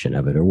interpretation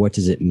of it, or what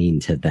does it mean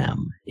to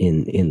them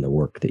in the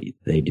work that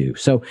they do.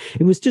 So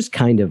it was just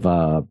kind of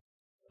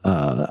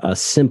a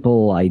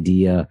simple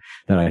idea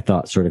that I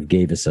thought sort of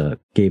gave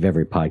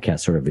every podcast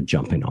sort of a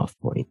jumping off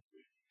point.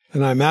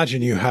 And I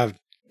imagine you have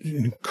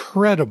an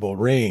incredible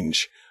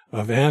range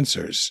of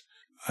answers.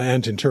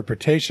 and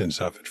interpretations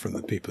of it from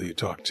the people you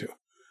talk to?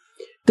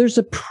 There's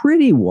a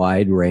pretty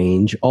wide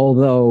range,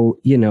 although,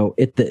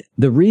 the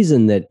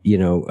reason that,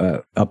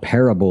 a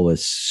parable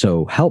is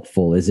so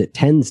helpful is it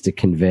tends to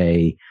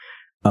convey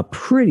a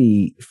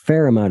pretty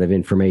fair amount of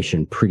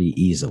information pretty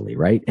easily,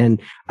 right? And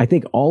I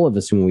think all of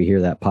us, when we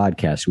hear that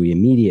podcast, we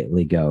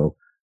immediately go,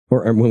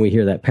 or when we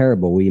hear that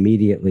parable, we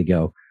immediately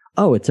go,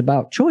 oh, it's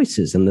about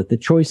choices and that the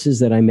choices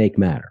that I make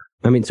matter.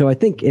 I mean, so I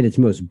think at its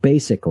most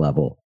basic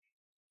level,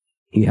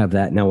 you have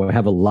that. Now, I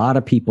have a lot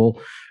of people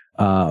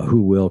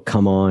who will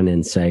come on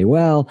and say,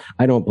 well,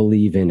 I don't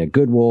believe in a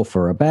good wolf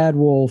or a bad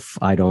wolf.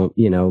 I don't,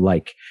 we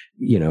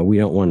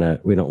don't want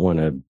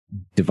to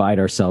divide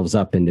ourselves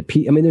up into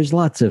I mean, there's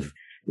lots of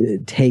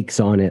takes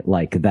on it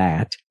like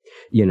that.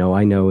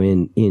 I know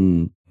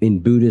in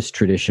Buddhist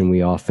tradition,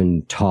 we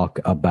often talk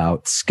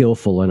about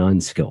skillful and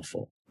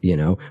unskillful. We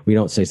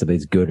don't say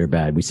something's good or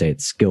bad. We say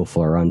it's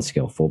skillful or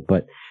unskillful,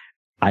 but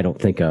I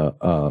don't think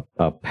a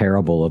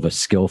parable of a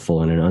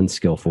skillful and an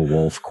unskillful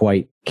wolf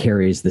quite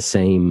carries the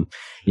same,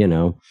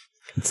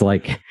 it's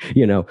like,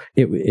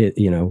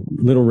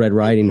 Little Red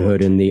Riding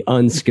Hood and the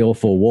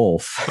unskillful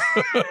wolf.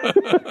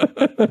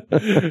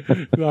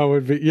 That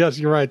would be, yes,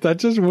 you're right. That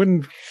just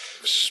wouldn't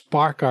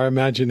spark our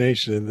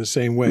imagination in the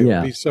same way. It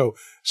would be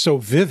so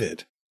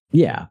vivid.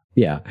 Yeah.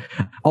 Yeah.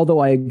 Although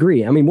I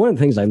agree. I mean, one of the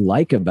things I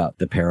like about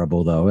the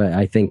parable, though,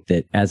 I think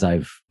that as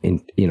I've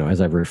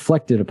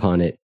reflected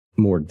upon it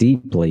more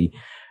deeply,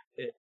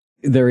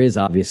 there is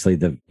obviously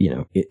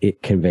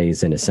it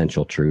conveys an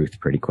essential truth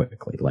pretty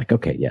quickly. Like,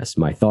 okay, yes,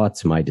 my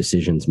thoughts, my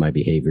decisions, my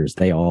behaviors,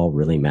 they all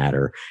really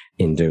matter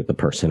into the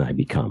person I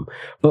become.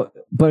 But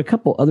a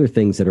couple other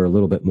things that are a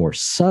little bit more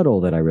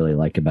subtle that I really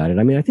like about it.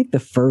 I mean, I think the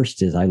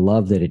first is I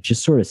love that it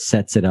just sort of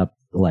sets it up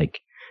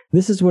like,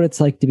 this is what it's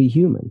like to be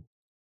human.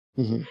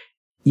 Mm-hmm.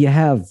 You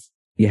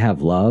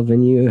have love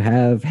and you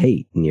have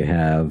hate and you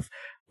have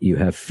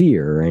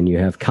fear and you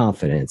have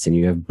confidence and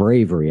you have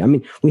bravery. I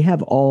mean, we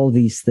have all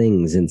these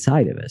things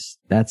inside of us.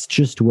 That's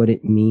just what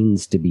it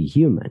means to be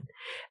human.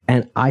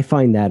 And I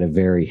find that a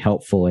very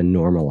helpful and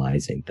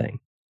normalizing thing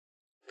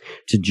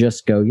to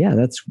just go, yeah,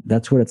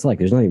 that's what it's like.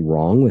 There's nothing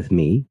wrong with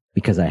me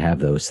because I have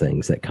those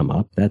things that come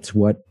up. That's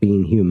what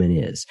being human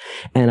is.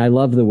 And I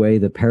love the way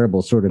the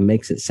parable sort of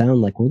makes it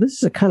sound like, well, this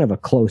is a kind of a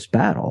close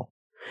battle.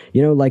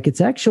 Like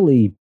it's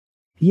actually,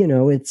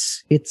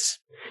 this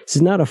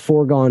is not a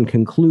foregone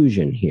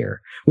conclusion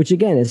here, which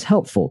again is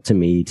helpful to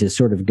me to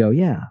sort of go,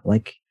 yeah,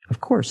 like,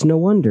 of course, no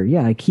wonder.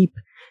 Yeah, I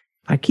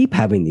keep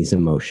having these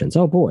emotions.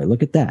 Oh boy,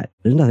 look at that.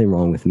 There's nothing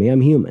wrong with me.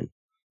 I'm human.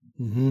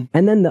 Mm-hmm.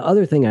 And then the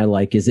other thing I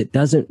like is it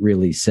doesn't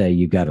really say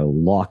you got to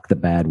lock the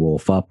bad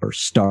wolf up or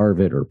starve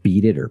it or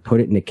beat it or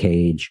put it in a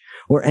cage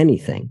or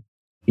anything,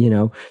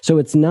 So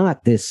it's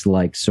not this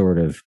like sort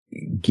of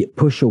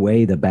push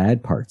away the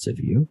bad parts of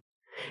you.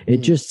 It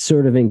just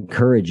sort of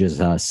encourages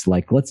us,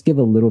 like, let's give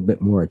a little bit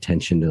more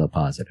attention to the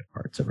positive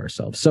parts of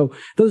ourselves. So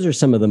those are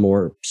some of the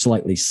more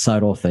slightly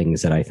subtle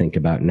things that I think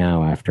about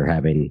now after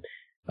having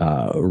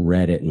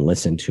read it and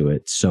listened to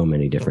it so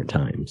many different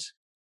times.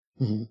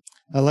 Mm-hmm.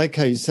 I like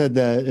how you said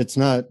that it's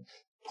not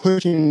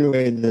pushing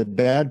away the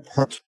bad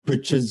parts,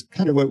 which is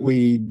kind of what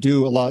we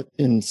do a lot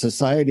in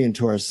society and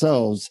to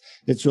ourselves.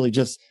 It's really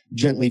just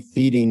gently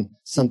feeding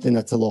something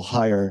that's a little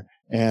higher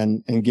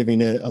and giving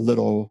it a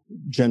little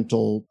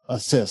gentle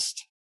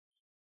assist.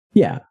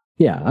 Yeah.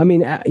 Yeah. I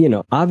mean,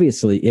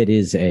 obviously it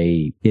is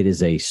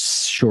a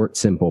short,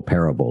 simple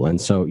parable.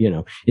 And so,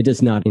 it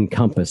does not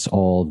encompass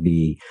all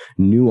the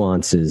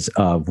nuances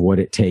of what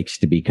it takes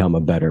to become a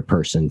better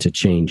person, to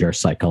change our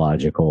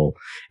psychological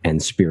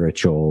and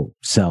spiritual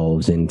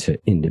selves into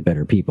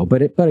better people.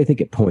 But I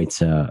think it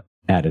points at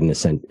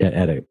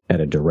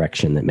a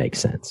direction that makes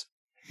sense.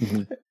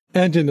 Mm-hmm.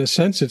 And in a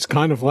sense, it's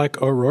kind of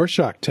like a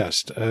Rorschach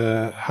test,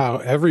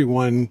 how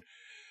everyone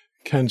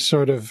can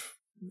sort of,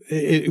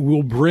 it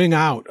will bring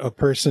out a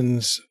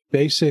person's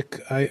basic,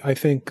 I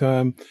think,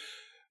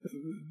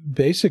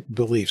 basic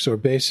beliefs or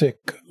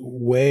basic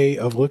way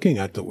of looking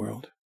at the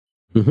world.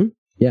 Mm-hmm.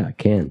 Yeah, it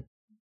can.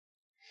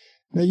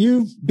 Now,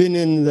 you've been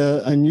in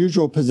the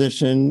unusual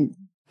position,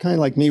 kind of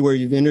like me, where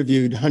you've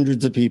interviewed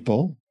hundreds of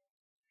people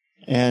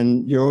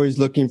and you're always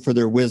looking for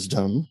their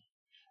wisdom.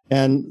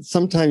 And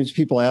sometimes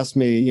people ask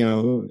me,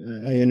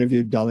 I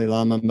interviewed Dalai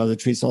Lama, Mother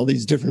Teresa, all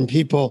these different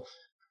people.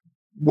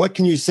 What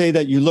can you say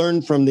that you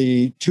learned from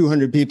the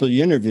 200 people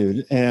you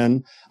interviewed?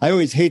 And I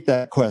always hate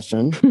that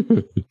question.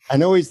 I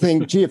always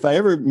think, gee, if I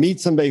ever meet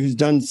somebody who's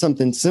done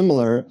something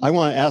similar, I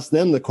want to ask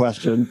them the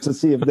question to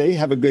see if they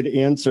have a good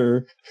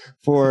answer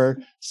for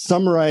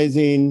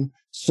summarizing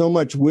so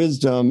much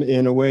wisdom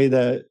in a way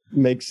that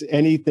makes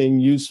anything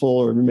useful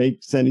or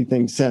makes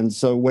anything sense.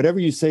 So whatever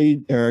you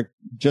say, Eric,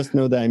 just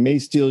know that I may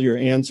steal your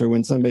answer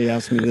when somebody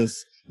asks me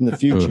this in the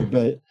future.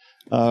 But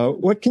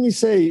what can you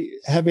say,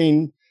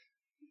 having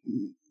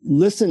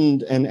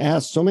listened and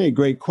asked so many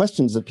great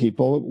questions of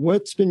people,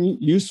 what's been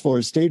useful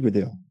or stayed with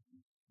you?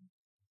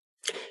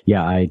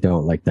 Yeah, I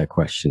don't like that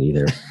question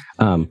either.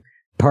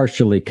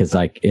 partially because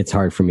it's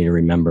hard for me to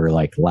remember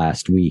like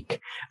last week.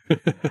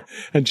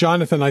 And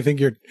Jonathan, I think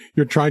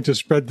you're trying to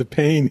spread the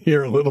pain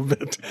here a little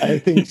bit. I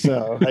think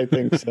so.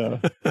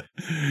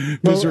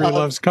 Misery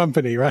loves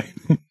company, right?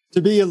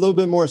 To be a little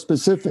bit more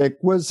specific,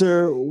 was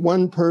there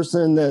one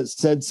person that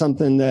said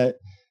something that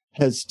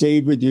has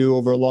stayed with you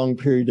over a long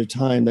period of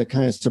time that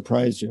kind of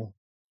surprised you?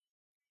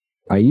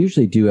 I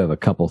usually do have a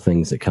couple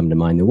things that come to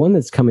mind. The one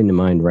that's coming to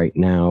mind right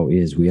now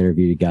is we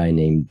interviewed a guy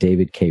named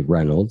David K.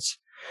 Reynolds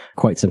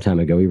quite some time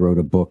ago. He wrote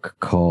a book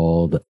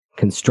called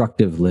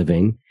Constructive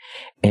Living.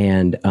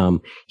 And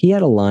he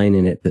had a line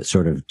in it that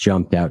sort of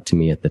jumped out to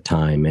me at the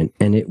time.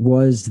 And it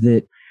was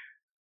that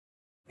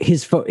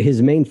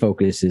his main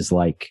focus is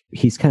like,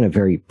 he's kind of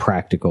very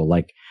practical,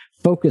 like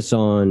focus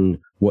on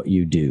what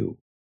you do,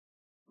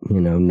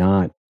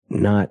 not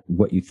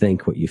what you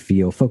think, what you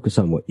feel, focus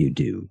on what you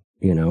do.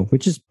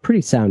 Which is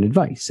pretty sound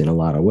advice in a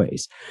lot of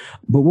ways.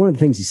 But one of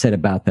the things he said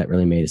about that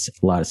really made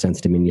a lot of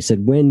sense to me. And he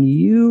said, when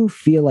you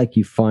feel like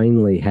you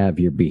finally have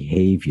your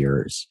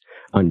behaviors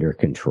under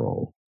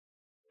control,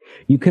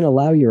 you can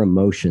allow your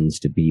emotions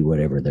to be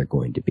whatever they're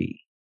going to be.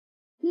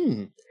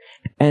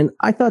 And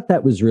I thought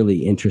that was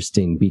really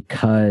interesting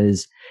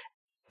because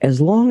as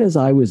long as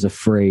I was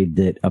afraid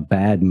that a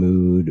bad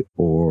mood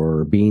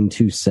or being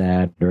too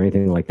sad or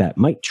anything like that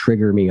might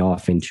trigger me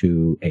off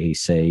into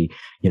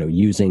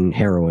using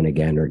heroin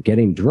again or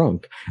getting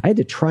drunk, I had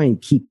to try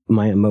and keep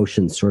my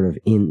emotions sort of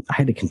I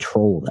had to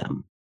control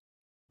them.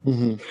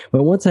 Mm-hmm.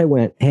 But once I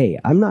went, hey,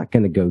 I'm not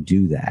going to go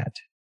do that,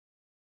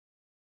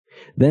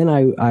 then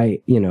I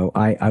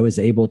was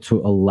able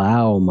to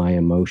allow my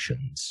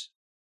emotions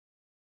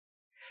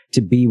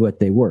to be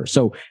what they were.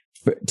 So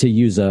to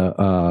use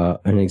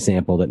an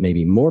example that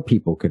maybe more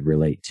people could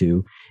relate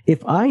to,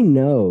 if I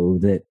know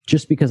that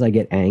just because I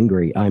get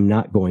angry, I'm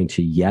not going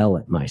to yell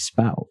at my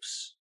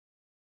spouse,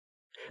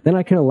 then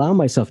I can allow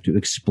myself to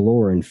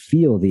explore and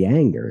feel the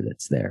anger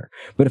that's there.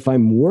 But if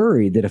I'm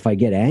worried that if I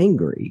get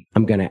angry,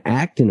 I'm going to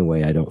act in a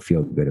way I don't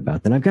feel good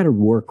about, then I've got to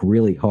work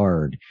really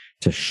hard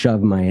to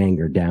shove my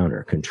anger down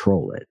or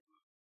control it.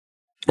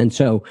 And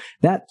so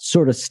that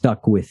sort of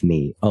stuck with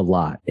me a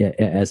lot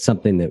as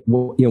something that,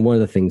 one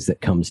of the things that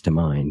comes to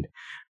mind.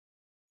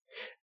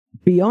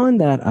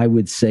 Beyond that, I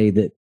would say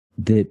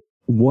that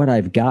what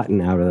I've gotten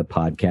out of the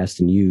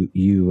podcast, and you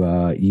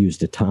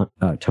used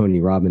a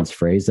Tony Robbins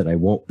phrase that I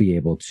won't be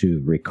able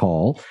to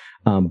recall,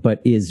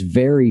 but is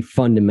very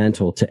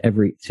fundamental to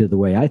the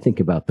way I think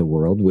about the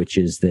world, which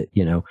is that,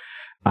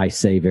 I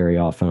say very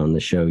often on the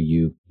show,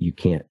 you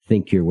can't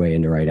think your way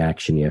into right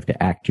action. You have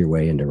to act your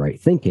way into right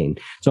thinking.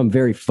 So I'm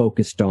very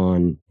focused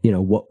on,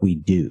 what we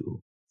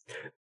do.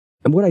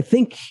 And what I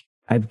think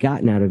I've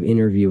gotten out of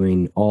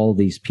interviewing all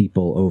these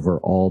people over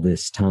all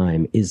this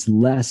time is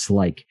less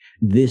like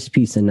this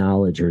piece of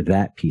knowledge or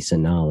that piece of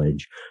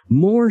knowledge,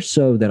 more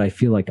so that I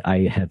feel like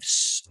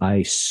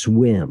I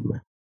swim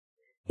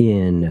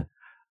in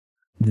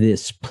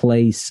this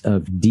place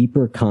of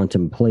deeper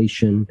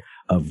contemplation,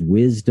 of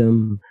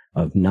wisdom,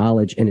 of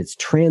knowledge, and it's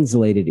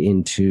translated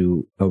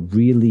into a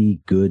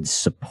really good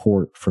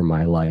support for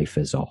my life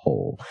as a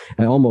whole.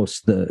 I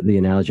almost, the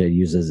analogy I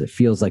use is it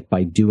feels like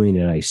by doing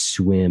it, I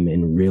swim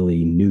in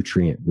really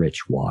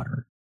nutrient-rich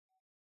water.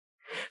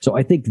 So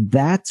I think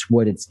that's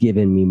what it's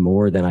given me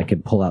more than I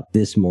could pull out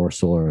this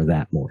morsel or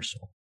that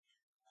morsel.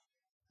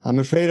 I'm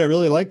afraid I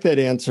really like that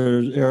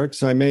answer, Eric,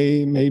 so I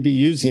may be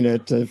using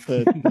it if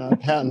it's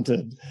not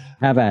patented.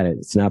 Have at it.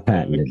 It's not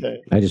patented.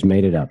 Okay. I just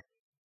made it up.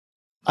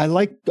 I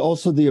like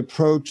also the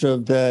approach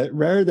of that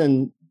rather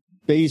than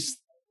base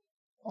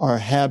our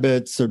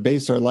habits or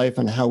base our life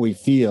on how we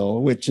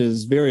feel, which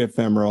is very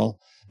ephemeral,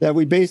 that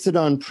we base it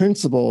on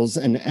principles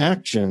and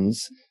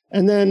actions,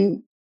 and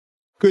then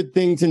good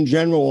things in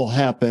general will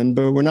happen,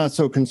 but we're not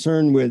so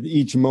concerned with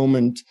each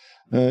moment.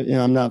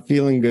 I'm not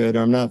feeling good,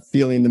 or I'm not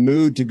feeling the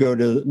mood to go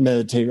to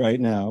meditate right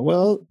now.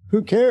 Well,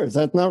 who cares?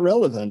 That's not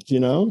relevant.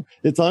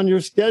 It's on your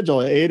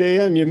schedule. At 8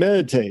 a.m. you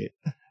meditate.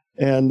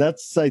 And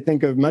that's, I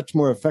think, a much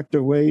more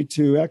effective way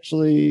to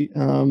actually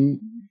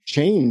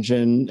change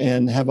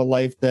and have a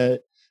life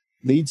that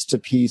leads to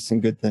peace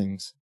and good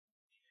things.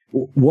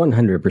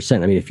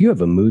 100%. I mean, if you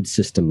have a mood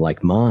system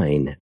like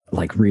mine,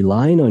 like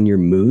relying on your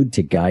mood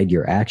to guide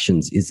your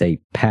actions is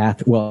a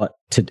path,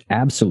 to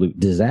absolute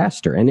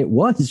disaster. And it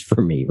was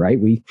for me, right?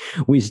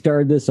 We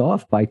started this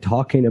off by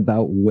talking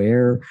about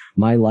where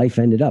my life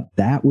ended up.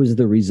 That was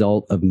the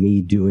result of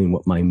me doing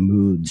what my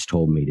moods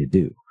told me to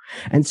do.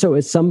 And so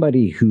as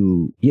somebody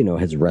who,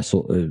 has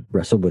wrestled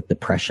with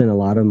depression a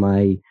lot of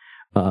my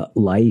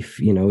life,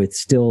 it's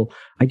still,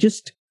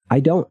 I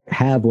don't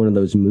have one of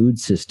those mood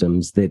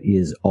systems that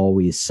is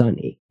always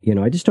sunny.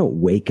 I just don't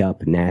wake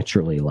up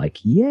naturally like,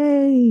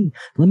 yay,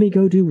 let me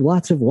go do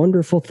lots of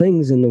wonderful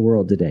things in the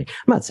world today.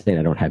 I'm not saying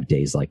I don't have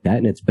days like that,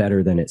 and it's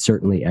better than it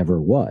certainly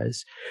ever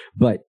was.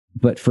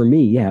 But for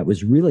me, it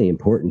was really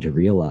important to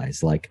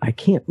realize, like, I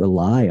can't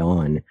rely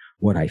on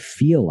what I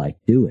feel like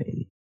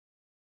doing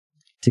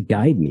to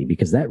guide me,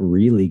 because that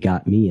really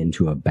got me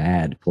into a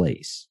bad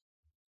place.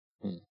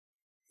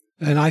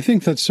 And I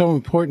think that's so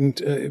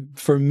important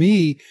for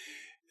me.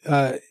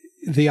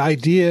 the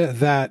idea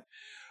that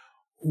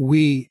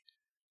we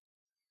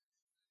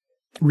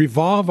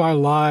revolve our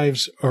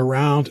lives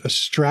around a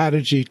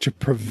strategy to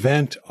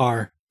prevent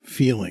our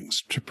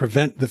feelings, to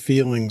prevent the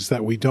feelings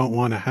that we don't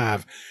want to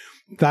have.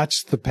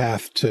 That's the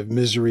path to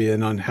misery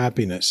and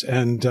unhappiness.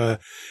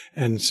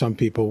 And some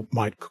people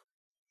might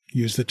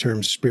use the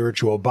term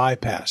spiritual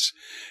bypass.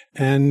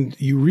 And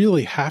you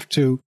really have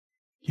to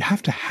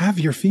have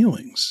your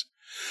feelings,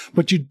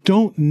 but you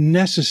don't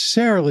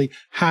necessarily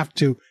have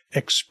to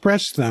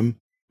express them.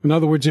 In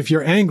other words, if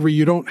you're angry,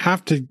 you don't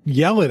have to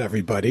yell at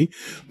everybody,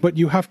 but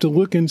you have to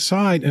look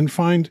inside and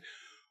find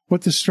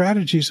what the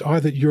strategies are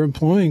that you're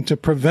employing to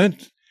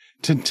prevent,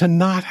 to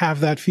not have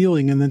that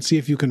feeling, and then see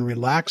if you can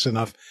relax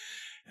enough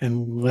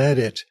and let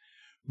it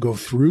go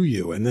through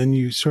you. And then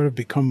you sort of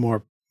become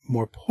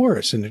more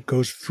porous, and it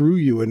goes through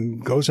you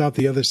and goes out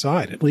the other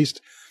side, at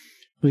least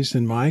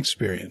in my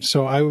experience.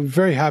 So I'm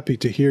very happy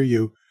to hear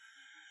you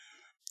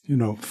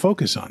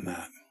focus on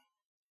that.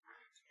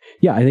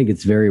 Yeah, I think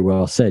it's very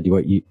well said.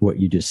 What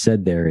you just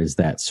said there is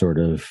that sort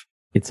of,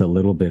 it's a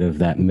little bit of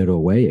that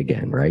middle way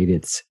again, right?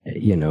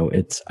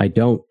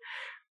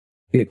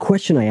 A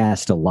question I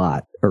asked a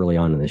lot early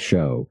on in the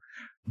show,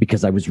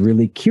 because I was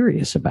really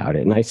curious about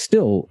it, and I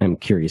still am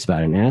curious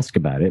about it and ask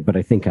about it, but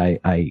I think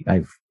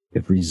I've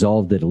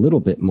resolved it a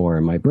little bit more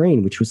in my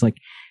brain, which was like,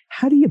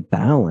 how do you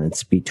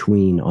balance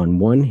between, on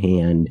one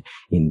hand,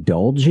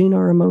 indulging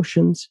our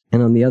emotions,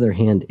 and on the other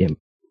hand,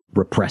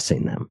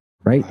 repressing them,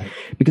 right?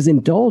 Because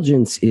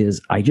indulgence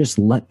is, I just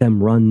let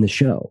them run the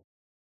show.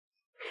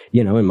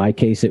 In my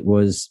case, it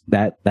was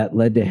that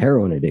led to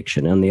heroin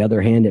addiction. On the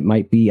other hand, it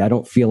might be, I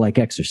don't feel like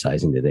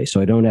exercising today, so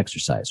I don't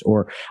exercise,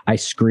 or I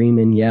scream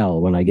and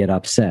yell when I get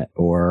upset,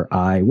 or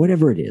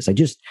whatever it is.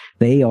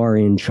 They are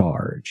in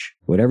charge.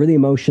 Whatever the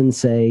emotions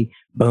say,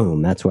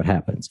 boom, that's what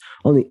happens.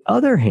 On the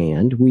other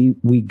hand,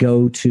 we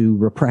go to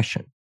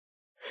repression.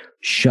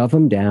 Shove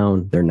them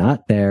down. They're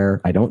not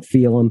there. I don't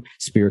feel them.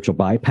 Spiritual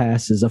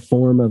bypass is a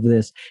form of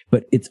this,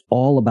 but it's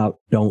all about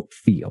don't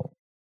feel.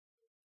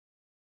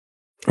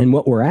 And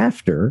what we're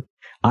after,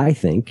 I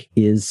think,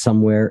 is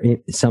somewhere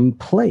in some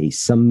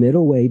place, some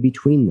middle way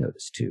between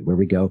those two, where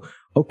we go,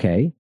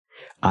 okay,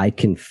 I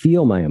can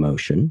feel my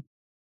emotion,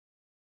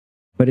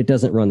 but it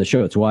doesn't run the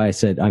show. It's why I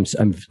said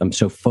I'm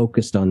so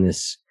focused on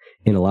this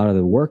in a lot of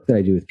the work that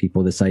I do with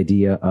people, this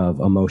idea of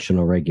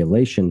emotional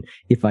regulation.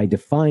 If I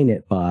define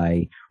it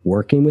by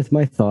working with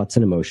my thoughts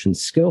and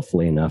emotions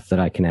skillfully enough that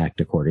I can act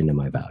according to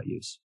my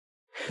values.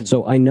 Mm-hmm.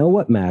 So I know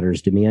what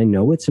matters to me. I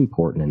know what's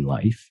important in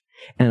life.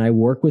 And I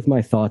work with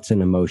my thoughts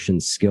and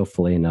emotions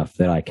skillfully enough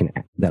that I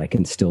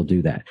can still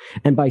do that.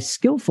 And by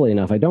skillfully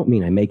enough, I don't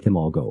mean I make them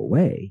all go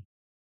away,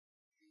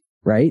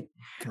 right?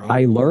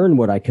 I learn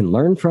what I can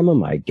learn from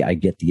them. I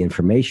get the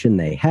information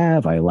they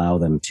have. I allow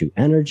them to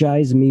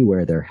energize me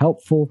where they're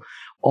helpful,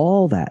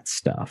 all that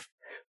stuff.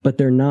 But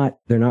they're not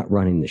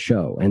running the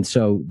show. And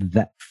so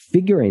that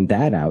figuring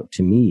that out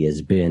to me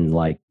has been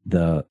like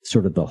the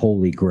sort of the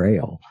holy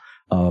grail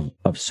of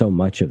so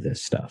much of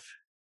this stuff.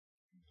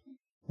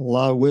 A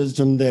lot of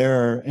wisdom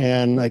there.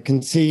 And I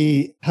can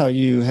see how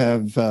you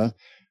have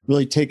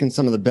really taken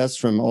some of the best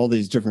from all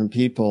these different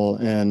people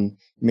and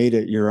made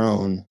it your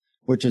own,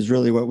 which is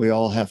really what we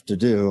all have to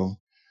do.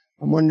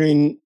 I'm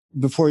wondering,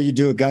 before you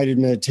do a guided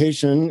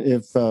meditation,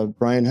 if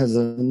Brian has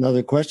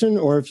another question,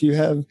 or if you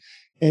have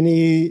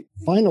any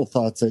final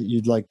thoughts that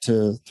you'd like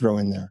to throw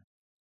in there.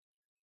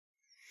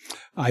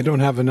 I don't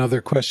have another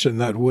question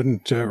that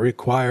wouldn't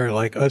require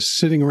like us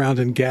sitting around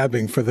and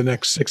gabbing for the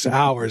next 6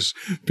 hours,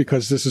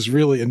 because this is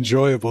really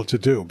enjoyable to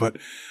do. But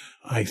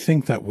I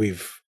think that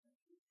we've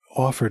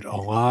offered a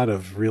lot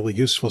of really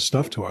useful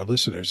stuff to our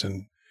listeners.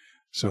 And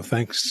so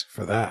thanks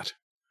for that.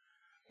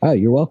 Oh,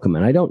 you're welcome.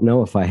 And I don't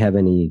know if I have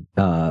any,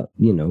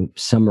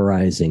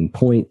 summarizing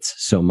points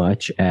so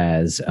much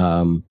as,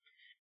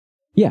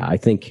 I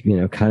think,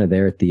 kind of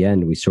there at the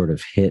end, we sort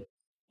of hit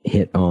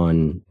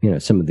on,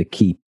 some of the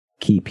key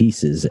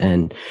pieces.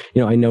 And,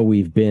 I know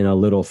we've been a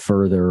little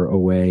further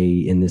away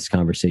in this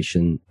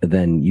conversation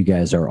than you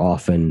guys are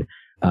often,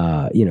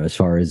 as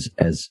far as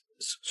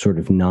sort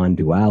of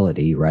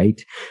non-duality, right?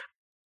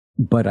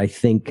 But I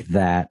think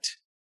that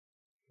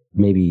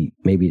maybe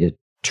to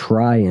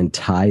try and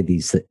tie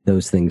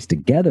those things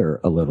together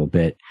a little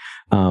bit,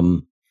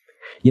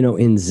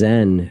 in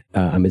Zen,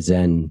 I'm a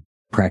Zen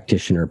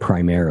practitioner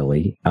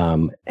primarily.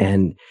 And,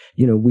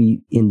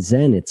 in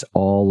Zen, it's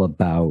all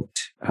about,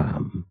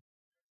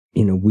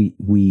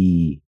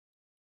 we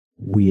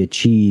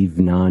achieve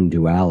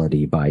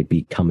non-duality by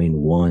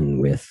becoming one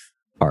with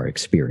our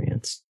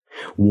experience,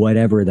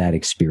 whatever that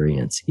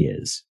experience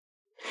is.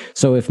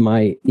 So if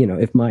my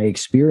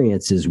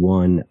experience is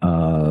one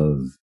of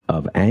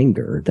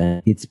anger,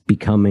 then it's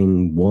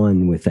becoming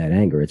one with that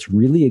anger. It's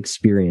really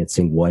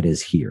experiencing what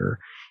is here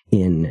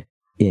in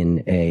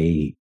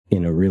a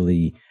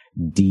really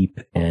deep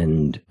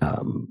and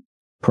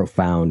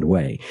profound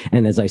way.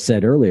 And as I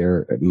said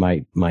earlier,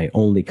 my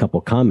only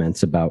couple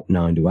comments about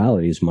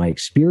non-duality is my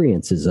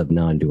experiences of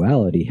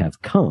non-duality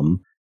have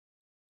come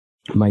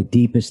my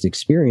deepest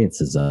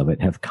experiences of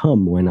it have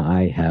come when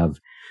I have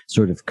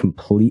sort of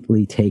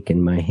completely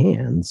taken my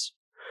hands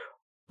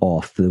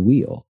off the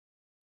wheel.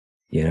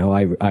 You know,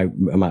 I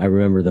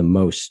remember the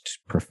most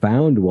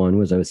profound one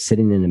was I was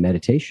sitting in a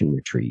meditation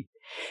retreat,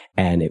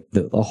 and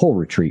the whole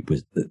retreat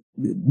was,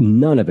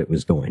 none of it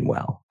was going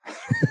well.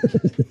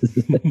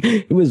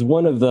 It was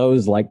one of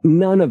those, like,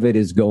 none of it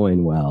is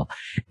going well.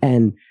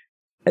 And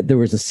there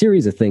was a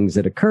series of things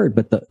that occurred,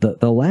 but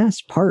the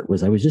last part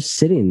was I was just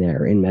sitting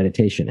there in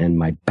meditation and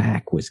my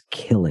back was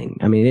killing.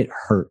 I mean, it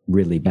hurt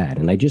really bad.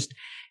 And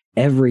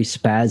every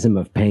spasm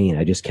of pain,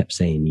 I just kept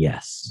saying,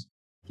 yes,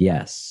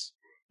 yes,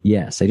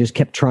 yes. I just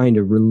kept trying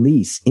to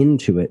release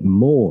into it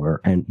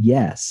more. And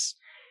yes,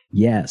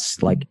 yes,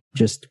 like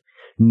just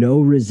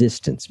no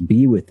resistance,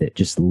 be with it.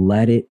 Just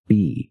let it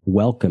be,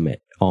 welcome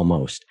it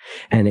almost.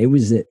 And it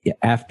was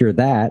after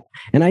that.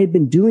 And I had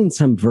been doing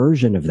some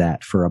version of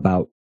that for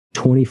about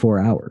 24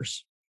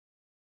 hours.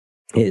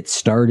 It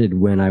started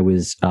when I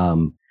was,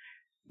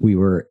 we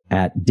were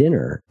at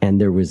dinner, and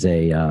there was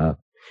it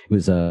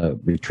was a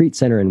retreat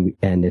center,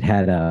 and it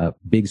had a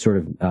big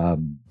sort of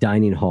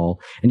dining hall,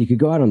 and you could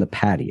go out on the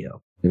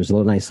patio. There was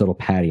a nice little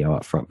patio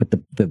out front, but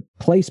the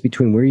place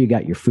between where you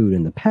got your food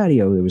and the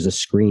patio, there was a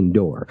screen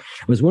door.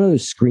 It was one of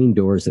those screen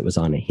doors that was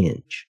on a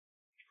hinge.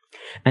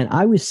 And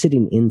I was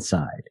sitting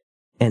inside,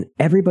 and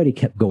everybody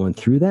kept going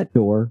through that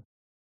door.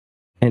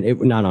 And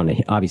it not on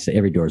obviously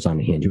every door is on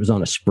a hinge. It was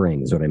on a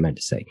spring is what I meant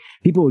to say.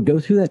 People would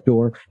go through that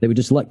door. They would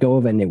just let go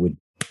of it, and it would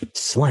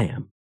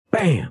slam,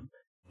 bam,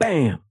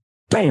 bam,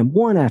 bam,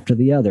 one after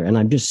the other. And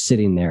I'm just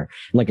sitting there.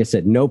 Like I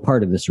said, no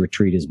part of this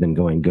retreat has been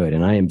going good.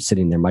 And I am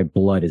sitting there. My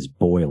blood is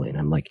boiling.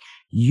 I'm like,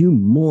 you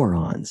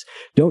morons.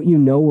 Don't you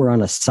know we're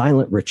on a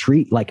silent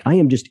retreat? Like, I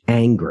am just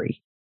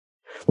angry.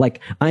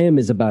 Like, I am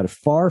as about as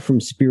far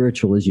from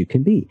spiritual as you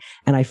can be.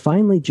 And I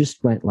finally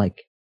just went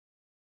like,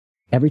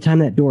 every time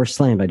that door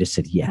slammed, I just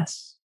said,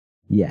 yes,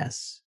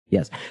 yes,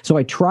 yes. So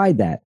I tried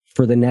that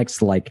for the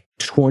next like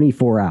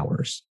 24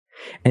 hours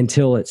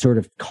until it sort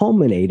of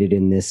culminated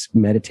in this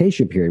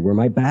meditation period where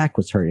my back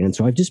was hurting. And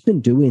so I've just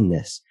been doing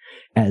this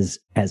as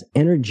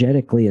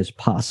energetically as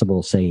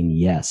possible, saying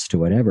yes to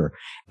whatever.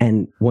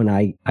 And when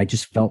I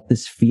just felt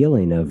this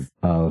feeling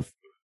of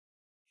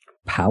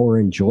power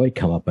and joy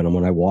come up. And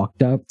when I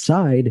walked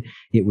outside,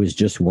 it was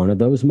just one of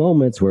those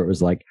moments where it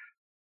was like,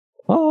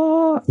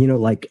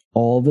 like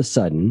all of a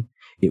sudden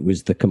it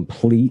was the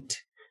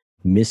complete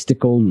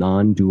mystical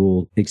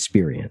non-dual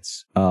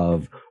experience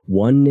of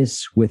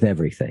oneness with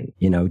everything.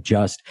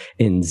 Just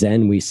in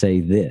Zen, we say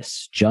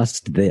this,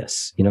 just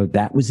this,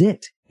 that was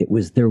it.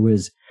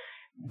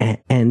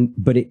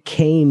 But it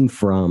came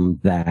from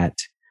that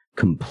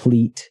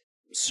complete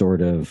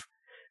sort of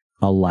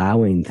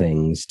allowing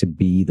things to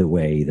be the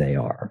way they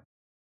are.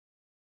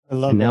 I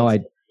love and now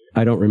that.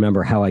 I don't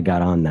remember how I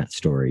got on that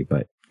story,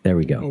 but there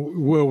we go.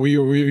 Well,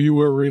 you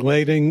were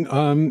relating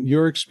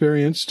your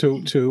experience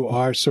to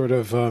our sort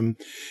of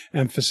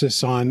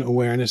emphasis on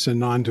awareness and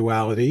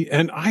non-duality,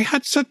 and I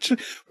had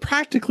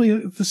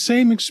practically the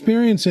same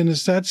experience in a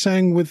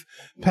satsang with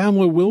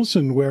Pamela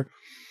Wilson, where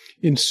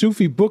in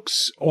Sufi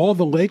books all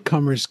the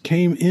latecomers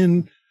came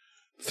in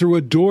through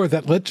a door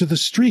that led to the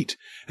street,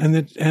 and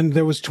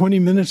there was 20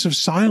 minutes of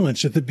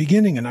silence at the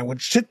beginning, and I would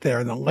sit there,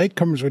 and the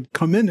latecomers would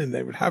come in, and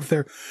they would have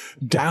their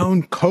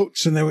down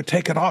coats, and they would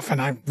take it off,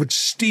 and I would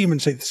steam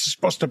and say, "This is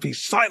supposed to be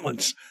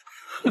silence."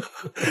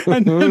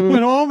 And then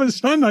when all of a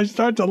sudden I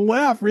start to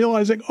laugh,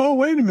 realizing, oh,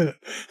 wait a minute,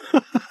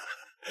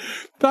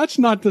 that's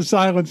not the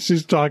silence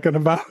she's talking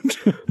about.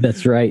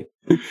 That's right.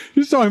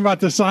 She's talking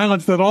about the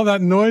silence that all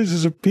that noise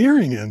is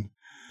appearing in.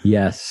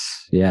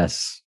 Yes.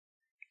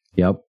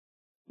 Yep.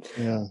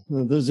 Yeah,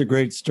 those are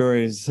great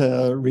stories.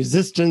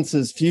 Resistance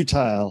is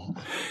futile.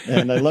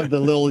 And I love the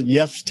little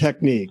yes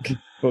technique,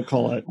 we'll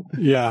call it.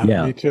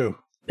 Yeah. Me too.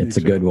 It's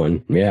a good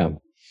one. Yeah.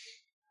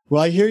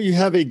 Well, I hear you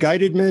have a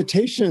guided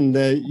meditation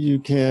that you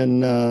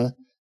can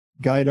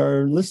guide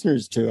our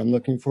listeners to. I'm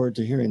looking forward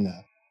to hearing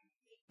that.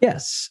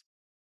 Yes.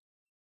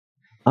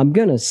 I'm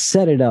going to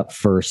set it up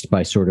first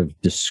by sort of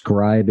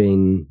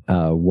describing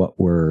what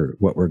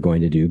we're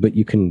going to do, but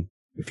you can,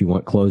 if you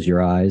want, close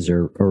your eyes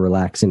or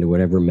relax into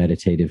whatever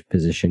meditative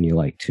position you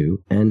like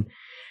to. And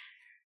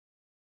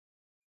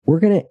we're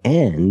going to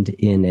end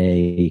in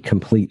a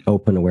complete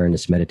open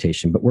awareness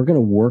meditation, but we're going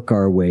to work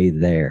our way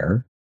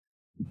there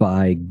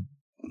by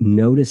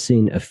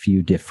noticing a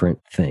few different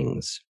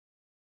things.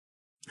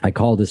 I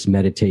call this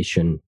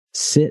meditation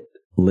sit,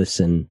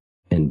 listen,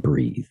 and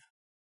breathe.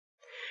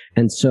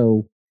 And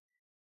so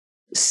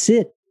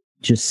sit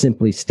just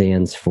simply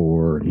stands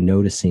for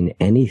noticing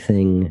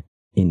anything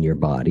in your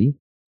body.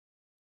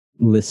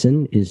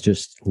 Listen is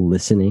just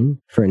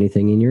listening for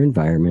anything in your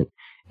environment,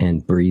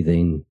 and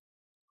breathing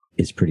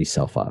is pretty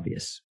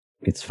self-obvious.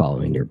 It's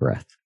following your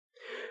breath.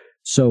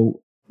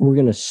 So we're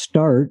going to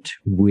start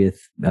with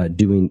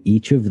doing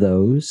each of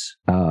those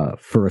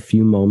for a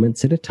few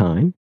moments at a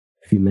time,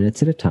 a few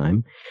minutes at a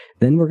time.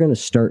 Then we're going to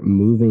start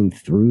moving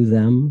through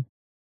them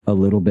a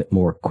little bit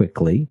more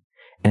quickly.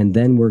 And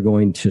then we're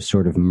going to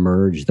sort of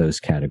merge those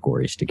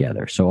categories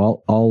together.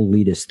 So I'll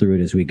lead us through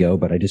it as we go,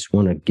 but I just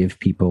want to give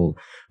people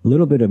a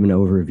little bit of an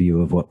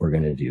overview of what we're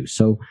going to do.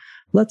 So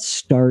let's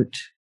start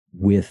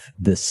with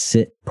the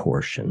sit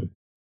portion.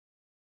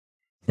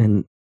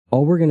 And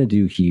all we're going to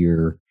do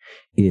here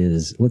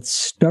is let's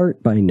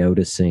start by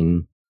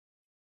noticing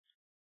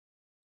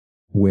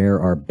where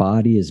our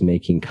body is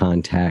making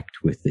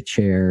contact with the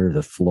chair,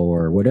 the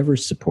floor,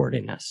 whatever's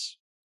supporting us.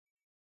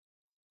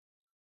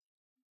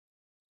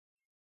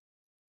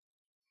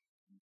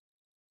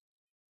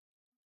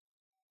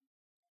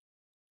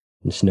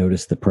 Just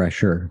notice the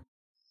pressure,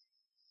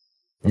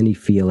 any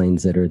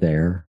feelings that are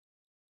there.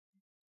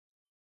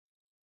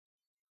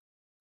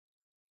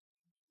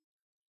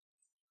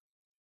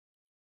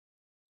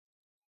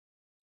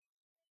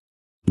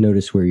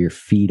 Notice where your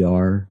feet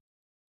are.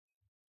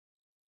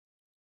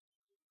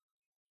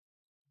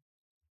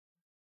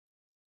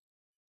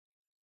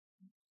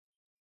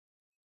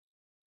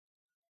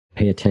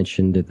 Pay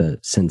attention to the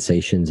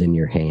sensations in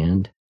your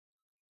hand.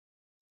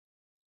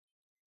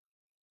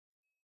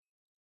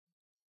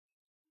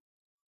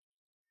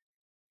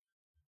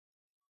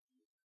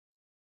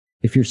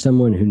 If you're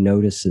someone who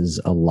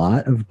notices a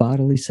lot of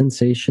bodily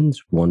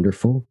sensations,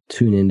 wonderful,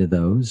 tune into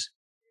those.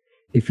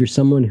 If you're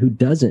someone who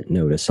doesn't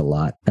notice a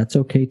lot, that's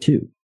okay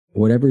too.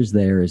 Whatever's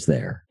there is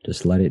there.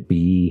 Just let it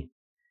be.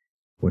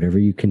 Whatever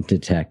you can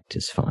detect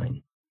is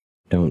fine.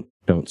 Don't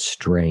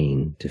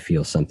strain to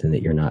feel something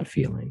that you're not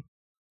feeling.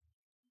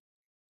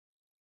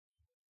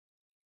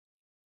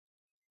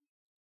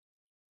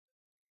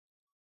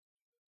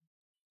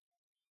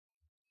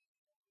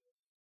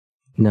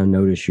 Now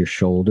notice your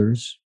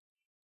shoulders.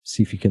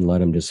 See if you can let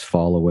them just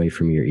fall away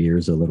from your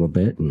ears a little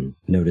bit and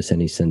notice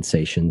any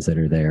sensations that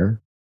are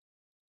there.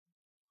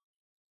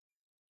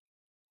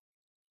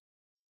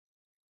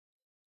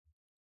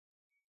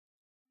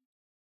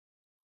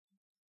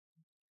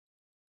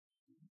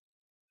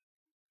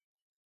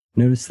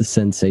 Notice the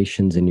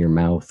sensations in your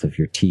mouth of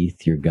your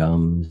teeth, your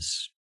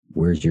gums.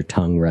 Where's your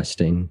tongue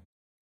resting?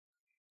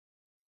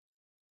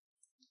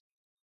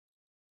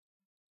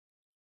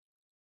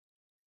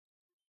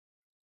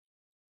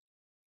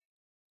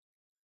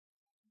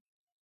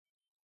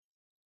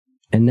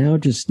 And now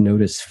just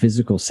notice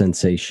physical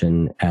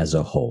sensation as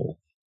a whole.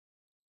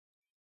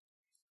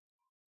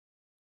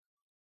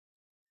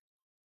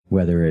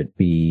 Whether it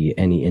be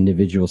any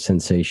individual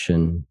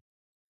sensation,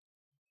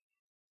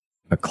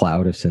 a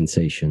cloud of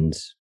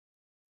sensations.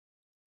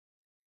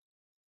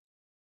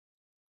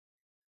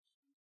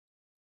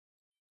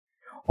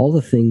 All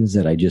the things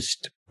that I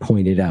just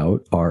pointed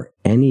out are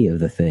any of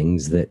the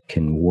things that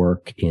can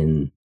work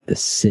in the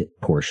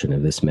sit portion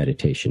of this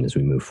meditation as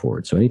we move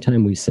forward. So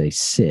anytime we say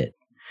sit,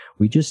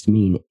 we just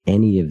mean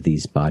any of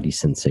these body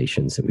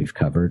sensations that we've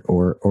covered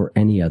or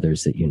any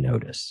others that you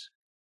notice.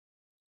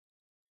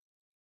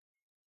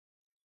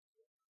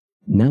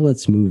 Now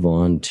let's move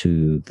on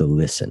to the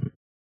listen.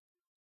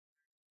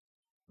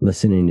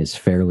 Listening is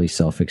fairly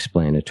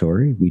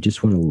self-explanatory. We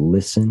just want to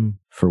listen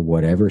for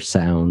whatever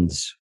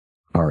sounds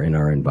are in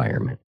our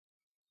environment.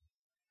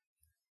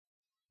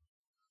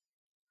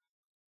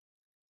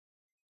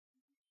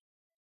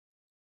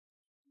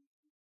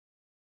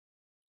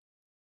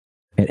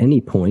 At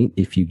any point,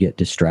 if you get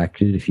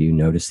distracted, if you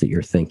notice that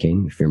you're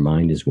thinking, if your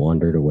mind is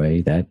wandered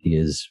away, that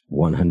is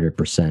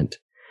 100%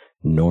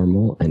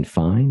 normal and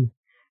fine.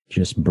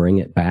 Just bring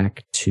it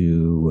back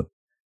to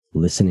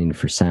listening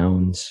for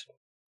sounds,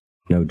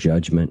 no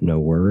judgment, no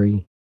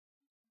worry.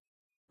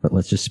 But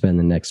let's just spend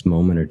the next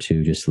moment or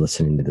two just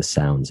listening to the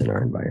sounds in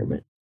our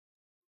environment.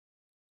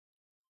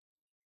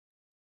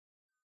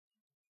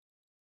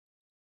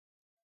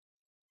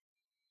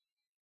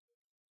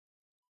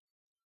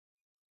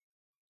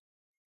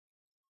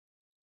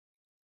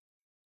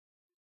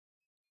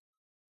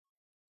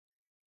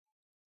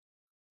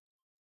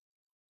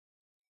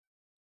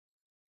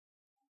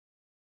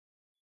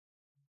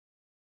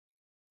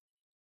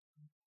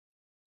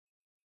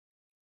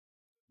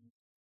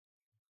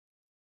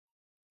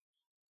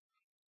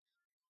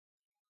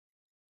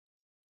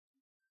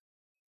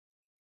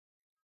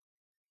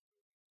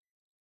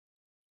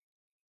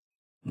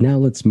 Now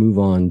let's move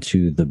on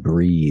to the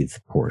breathe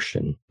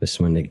portion. This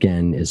one,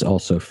 again, is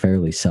also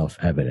fairly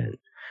self-evident.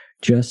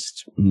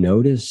 Just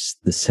notice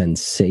the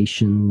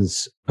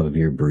sensations of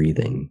your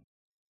breathing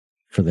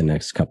for the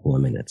next couple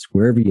of minutes,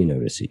 wherever you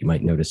notice it. You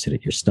might notice it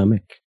at your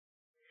stomach.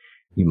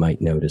 You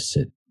might notice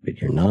it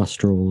at your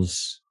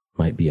nostrils.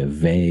 Might be a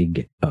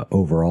vague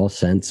overall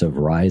sense of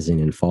rising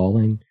and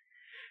falling.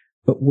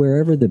 But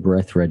wherever the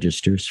breath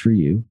registers for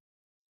you,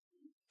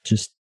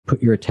 just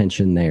put your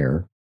attention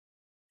there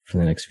for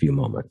the next few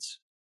moments.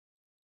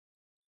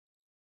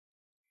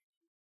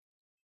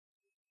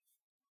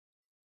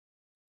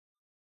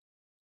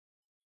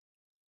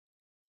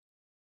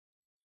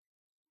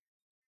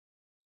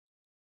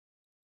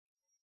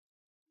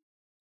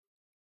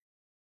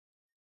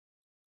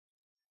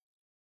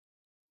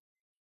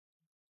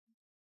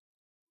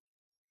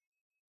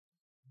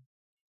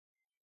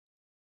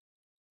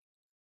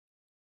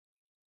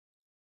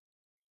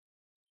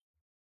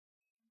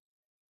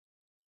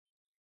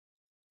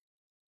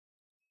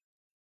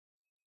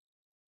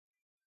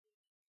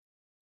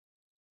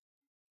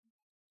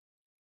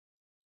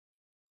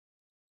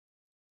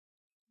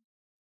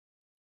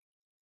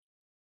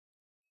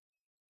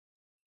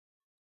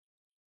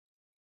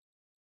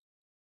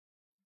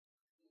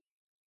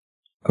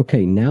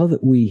 Okay, now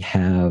that we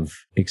have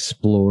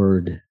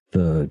explored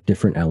the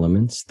different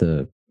elements,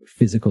 the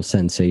physical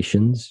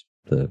sensations,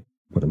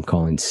 what I'm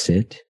calling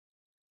sit,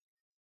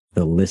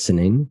 the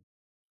listening,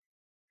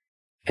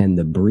 and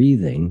the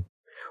breathing,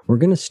 we're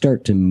going to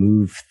start to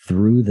move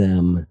through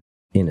them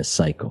in a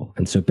cycle.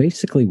 And so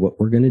basically what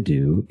we're going to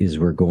do is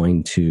we're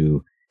going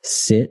to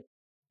sit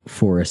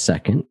for a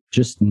second,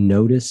 just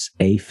notice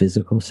a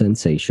physical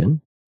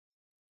sensation.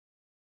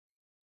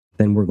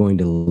 Then we're going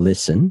to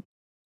listen,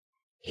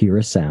 hear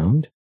a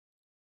sound,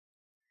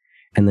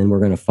 and then we're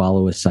going to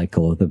follow a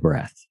cycle of the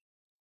breath.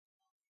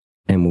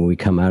 And when we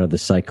come out of the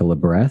cycle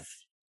of breath,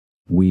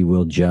 we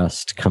will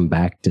just come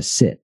back to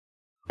sit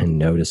and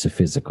notice a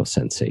physical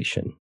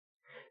sensation,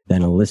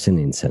 then a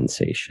listening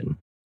sensation,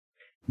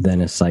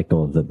 then a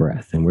cycle of the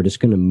breath. And we're just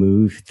going to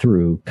move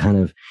through kind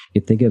of,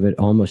 you think of it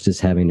almost as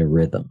having a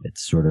rhythm.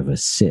 It's sort of a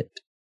sit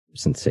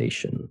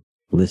sensation,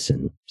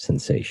 listen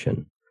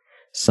sensation,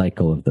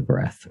 cycle of the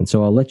breath. And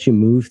so I'll let you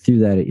move through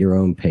that at your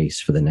own pace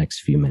for the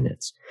next few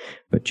minutes,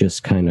 but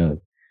just kind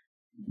of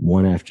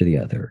one after the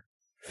other.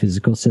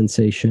 Physical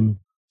sensation,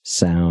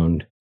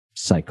 sound,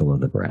 cycle of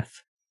the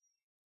breath.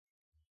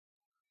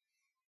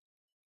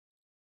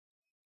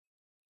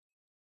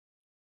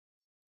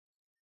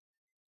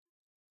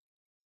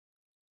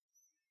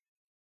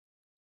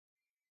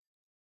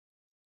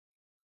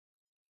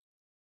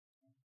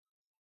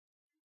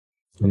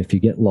 And if you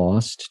get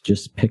lost,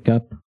 just pick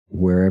up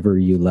wherever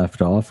you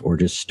left off or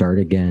just start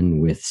again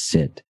with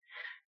sit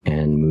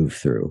and move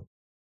through.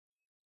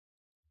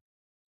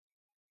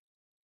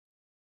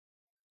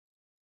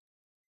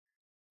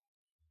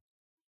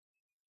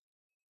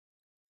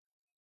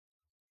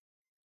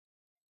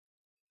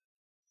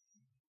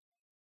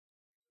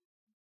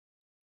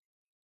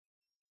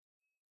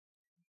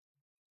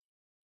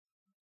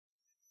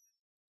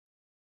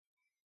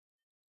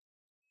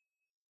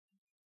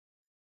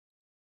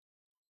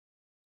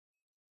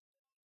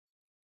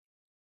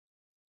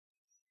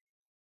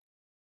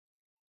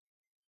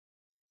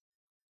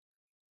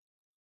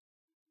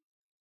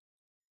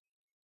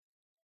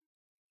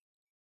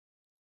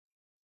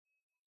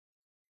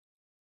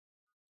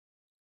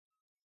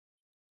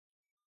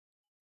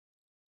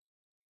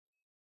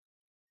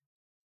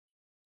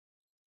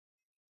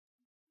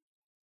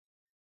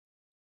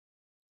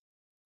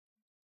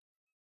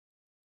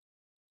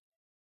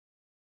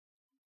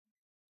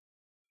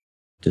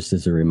 Just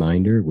as a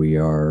reminder, we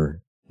are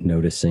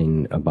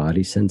noticing a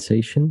body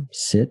sensation,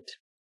 sit,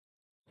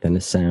 then a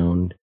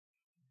sound,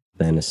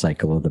 then a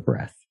cycle of the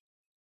breath.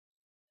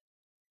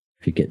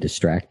 If you get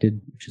distracted,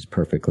 which is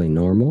perfectly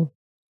normal,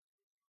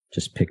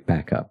 just pick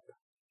back up.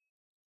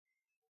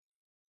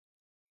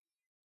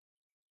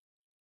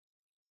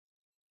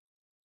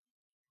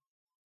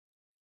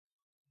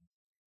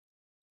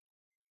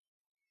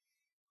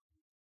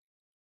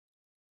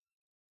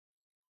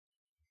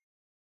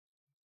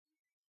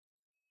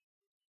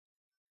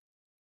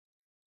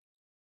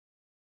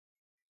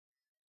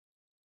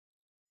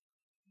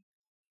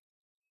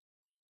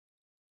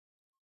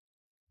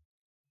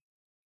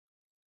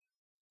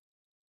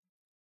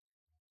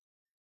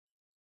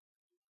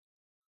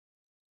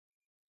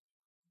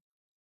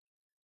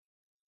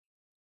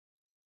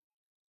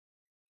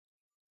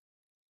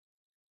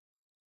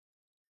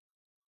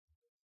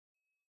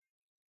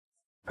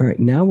 All right,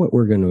 now what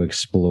we're going to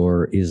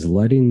explore is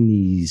letting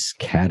these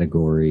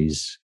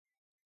categories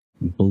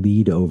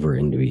bleed over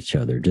into each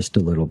other just a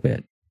little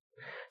bit.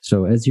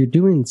 So as you're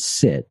doing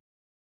sit,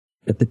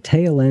 at the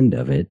tail end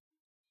of it,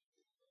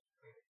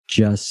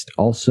 just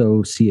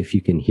also see if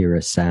you can hear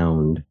a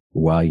sound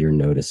while you're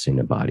noticing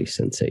a body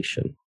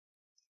sensation.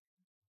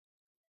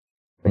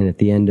 And at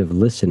the end of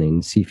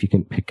listening, see if you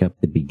can pick up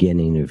the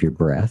beginning of your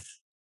breath.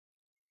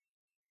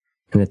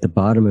 And at the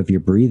bottom of your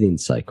breathing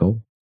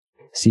cycle,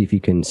 see if you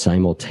can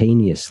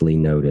simultaneously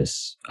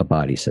notice a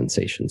body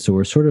sensation. So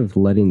we're sort of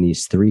letting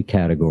these three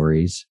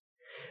categories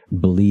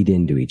bleed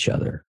into each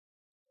other.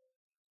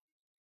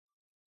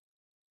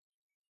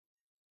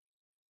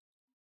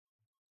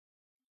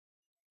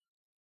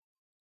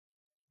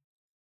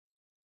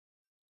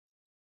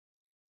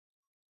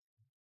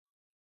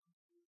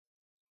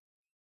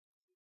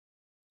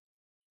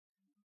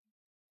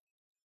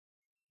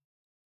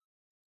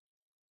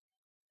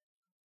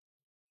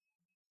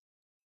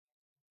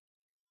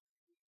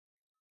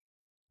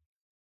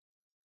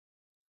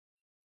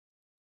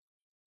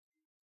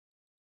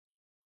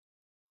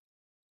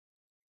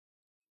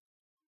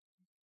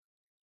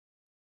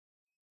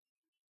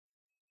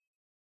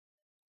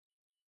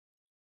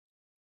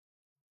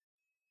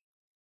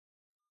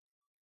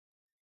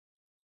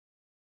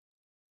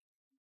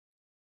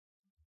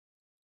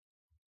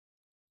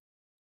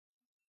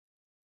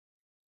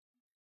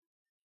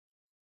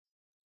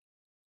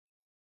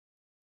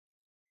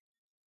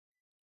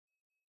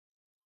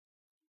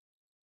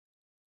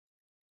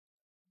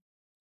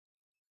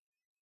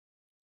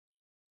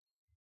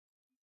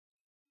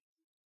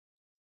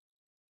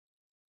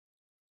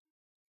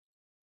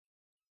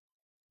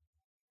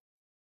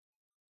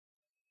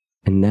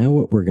 And now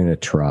what we're going to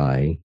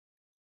try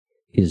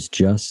is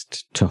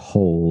just to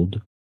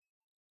hold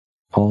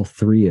all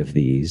three of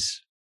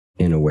these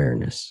in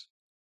awareness.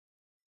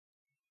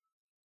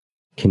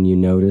 Can you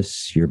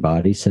notice your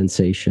body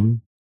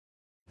sensation,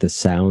 the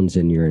sounds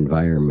in your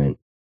environment,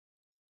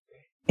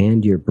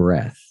 and your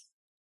breath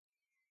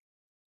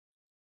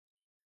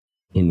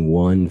in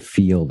one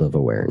field of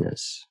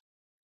awareness?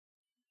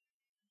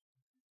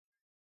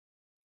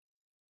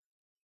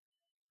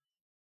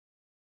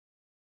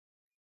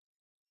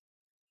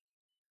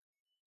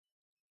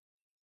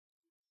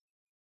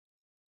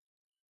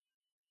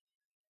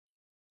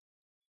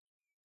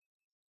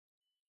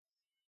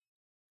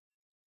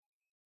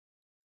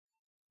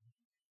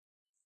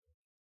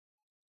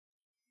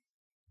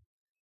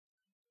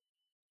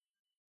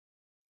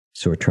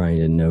 So we're trying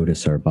to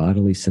notice our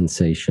bodily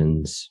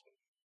sensations,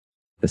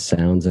 the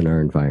sounds in our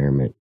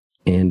environment,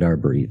 and our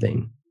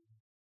breathing.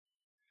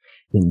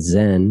 In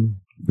Zen,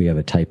 we have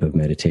a type of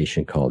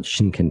meditation called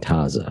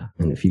Shinkantaza.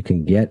 And if you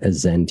can get a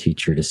Zen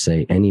teacher to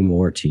say any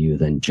more to you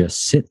than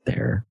just sit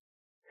there,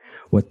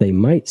 what they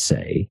might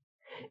say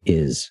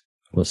is,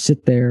 well,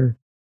 sit there,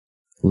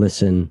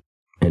 listen,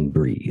 and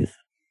breathe.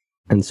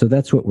 And so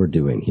that's what we're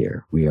doing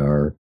here. We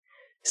are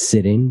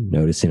sitting,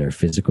 noticing our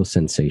physical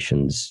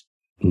sensations,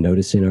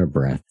 noticing our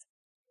breath,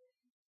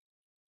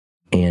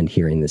 and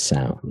hearing the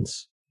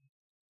sounds.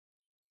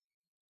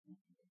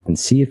 And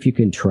see if you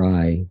can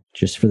try,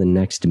 just for the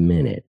next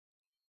minute,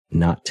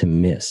 not to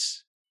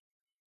miss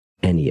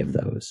any of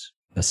those.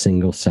 A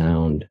single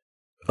sound,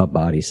 a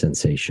body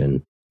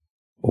sensation,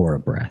 or a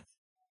breath.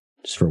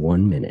 Just for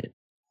 1 minute.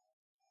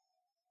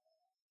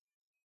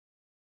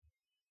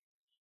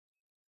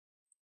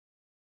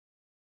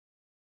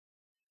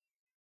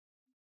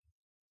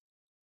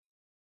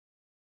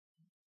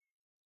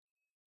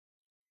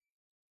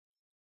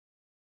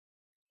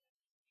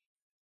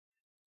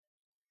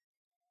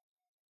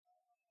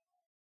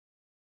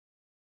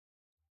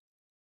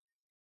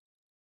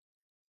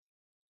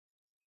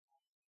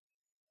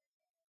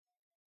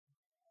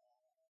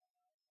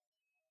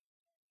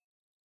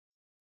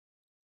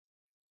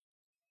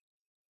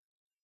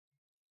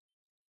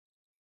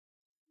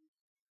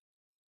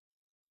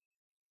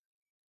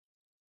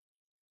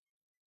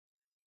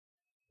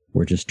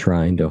 We're just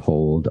trying to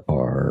hold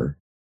our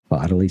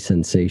bodily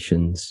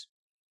sensations,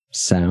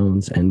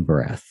 sounds, and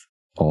breath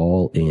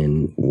all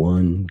in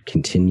one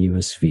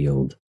continuous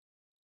field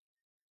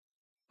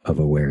of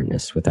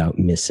awareness without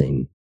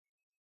missing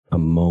a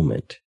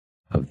moment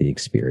of the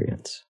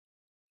experience.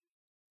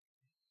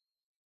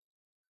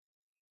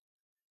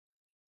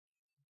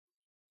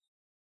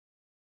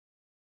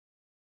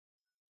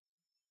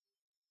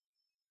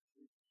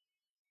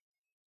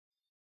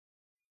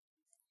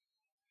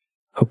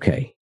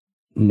 Okay.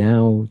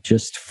 Now,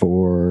 just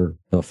for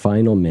the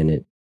final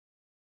minute,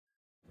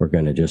 we're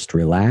going to just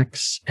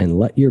relax and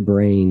let your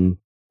brain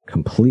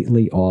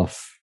completely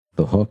off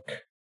the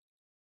hook.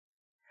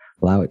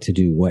 Allow it to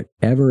do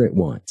whatever it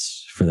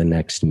wants for the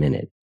next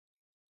minute.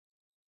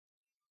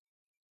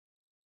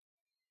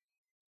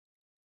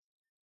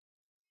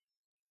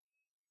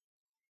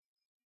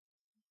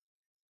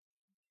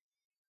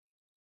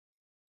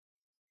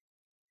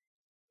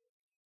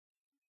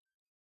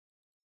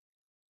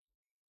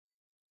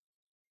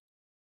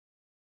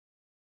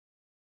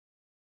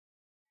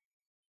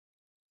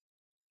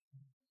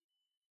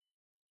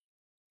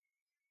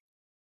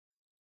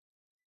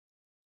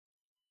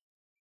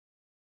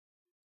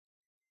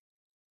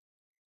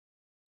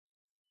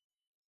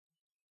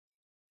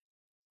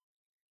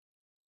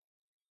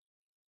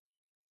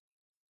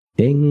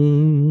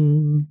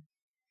 Ding.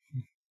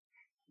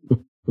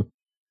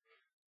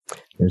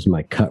 There's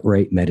my cut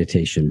rate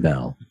meditation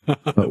bell.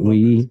 But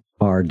we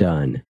are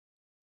done.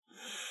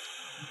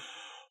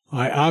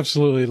 I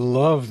absolutely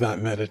love that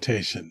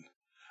meditation.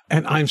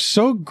 And I'm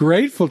so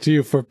grateful to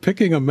you for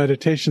picking a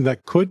meditation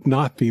that could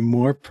not be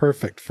more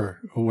perfect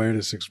for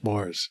Awareness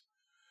Explorers.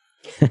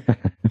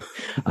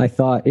 I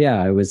thought,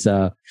 yeah, it was,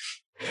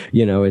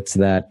 it's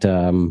that,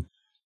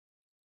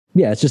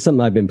 it's just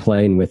something I've been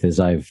playing with as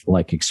I've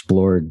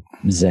explored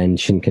Zen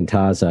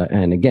Shinkantaza.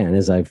 And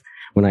again,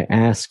 when I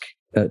ask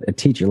a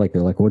teacher,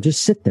 they're like, well,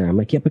 just sit there. I'm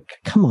like, yeah, but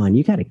come on,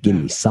 you got to give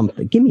me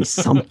something. Give me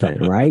something,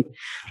 right?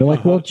 They're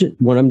like, well,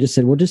 one of them just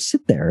said, well, just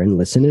sit there and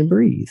listen and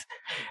breathe.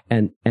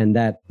 And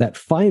that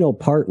final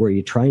part where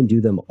you try and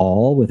do them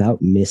all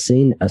without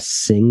missing a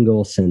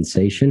single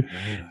sensation,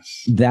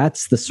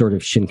 that's the sort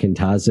of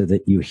Shinkantaza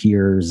that you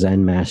hear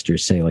Zen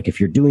masters say, if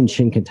you're doing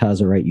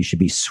Shinkantaza right, you should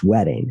be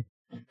sweating.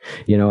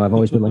 I've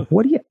always been like,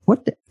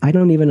 I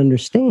don't even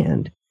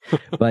understand.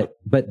 But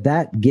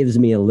that gives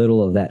me a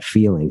little of that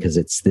feeling because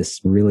it's this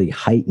really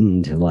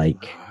heightened,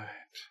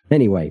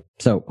 anyway.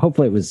 So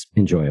hopefully it was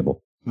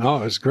enjoyable.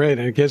 Oh, it was great.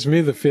 And it gives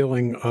me the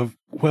feeling of,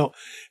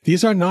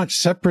 these are not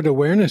separate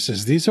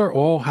awarenesses. These are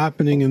all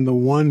happening in the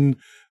one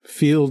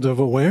field of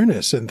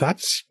awareness. And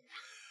that's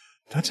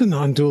a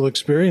non-dual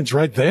experience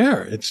right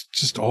there. It's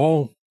just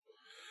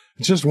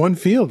one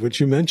field, which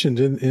you mentioned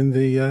in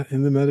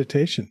the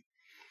meditation.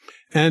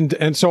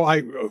 And so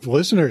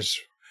listeners,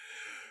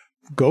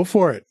 go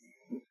for it.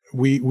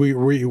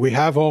 we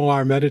have all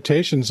our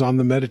meditations on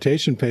the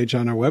meditation page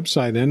on our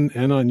website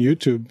and on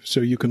YouTube. So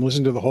you can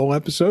listen to the whole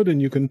episode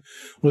and you can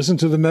listen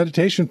to the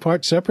meditation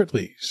part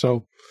separately.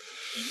 So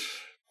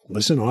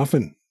listen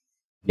often.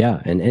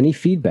 Yeah. And any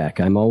feedback,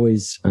 I'm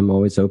always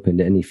open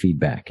to any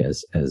feedback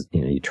as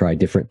you know, you try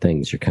different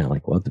things. You're kind of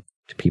like, well, do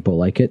people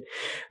like it?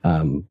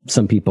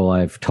 Some people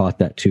I've taught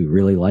that to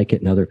really like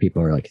it. And other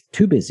people are like,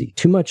 too busy,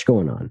 too much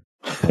going on.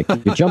 Like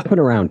you're jumping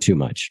around too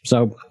much.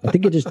 So I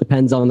think it just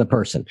depends on the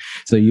person.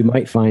 So you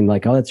might find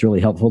like, oh, that's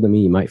really helpful to me.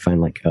 You might find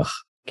like, ugh,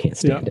 can't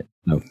stand it.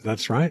 No.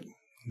 That's right.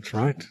 That's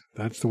right.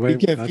 That's the way. You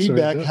get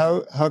feedback.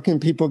 How can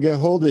people get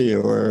hold of you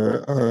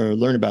or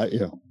learn about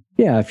you?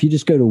 Yeah, if you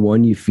just go to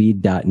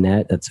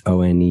oneyoufeed.net, that's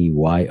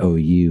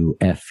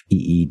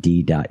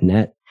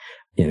ONEYOUFEED.net.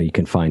 You know, you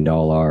can find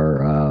all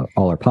our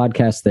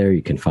podcasts there.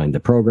 You can find the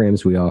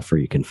programs we offer.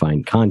 You can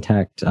find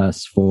contact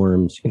us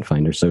forms. You can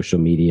find our social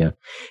media.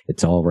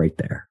 It's all right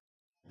there.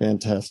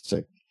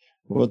 Fantastic.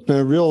 Well, it's been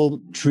a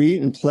real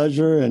treat and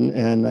pleasure,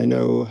 and I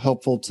know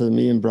helpful to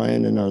me and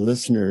Brian and our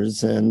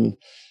listeners. And if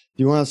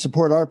you want to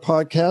support our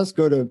podcast,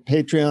 go to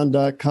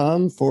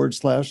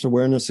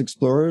patreon.com/Awareness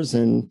Explorers,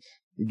 and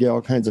you get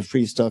all kinds of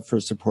free stuff for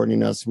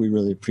supporting us. We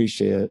really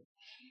appreciate it.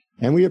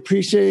 And we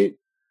appreciate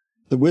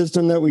the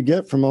wisdom that we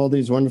get from all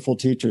these wonderful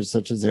teachers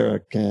such as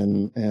Eric.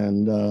 And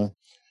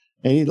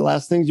any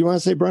last things you want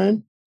to say,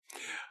 Brian?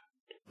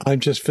 I'm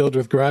just filled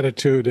with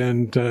gratitude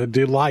and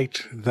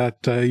delight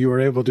that you were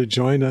able to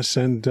join us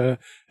and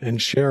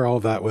share all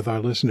that with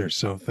our listeners.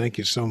 So thank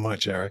you so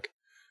much, Eric.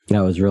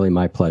 That was really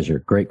my pleasure.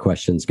 Great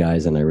questions,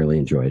 guys, and I really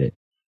enjoyed it.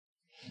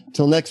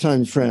 Till next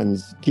time,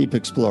 friends, keep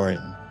exploring.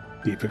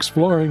 Keep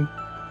exploring.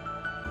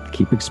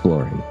 Keep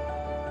exploring.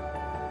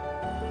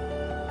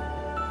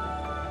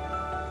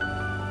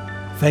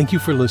 Thank you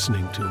for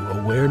listening to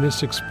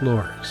Awareness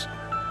Explorers.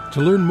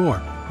 To learn more,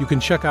 you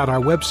can check out our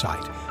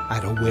website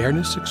at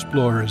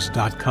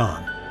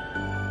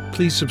awarenessexplorers.com.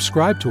 Please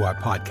subscribe to our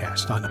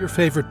podcast on your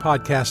favorite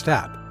podcast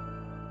app.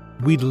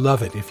 We'd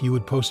love it if you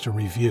would post a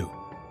review.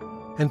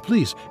 And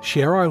please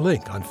share our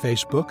link on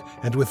Facebook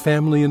and with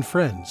family and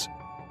friends,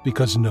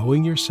 because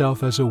knowing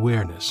yourself as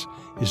awareness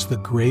is the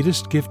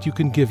greatest gift you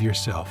can give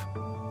yourself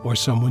or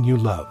someone you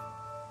love.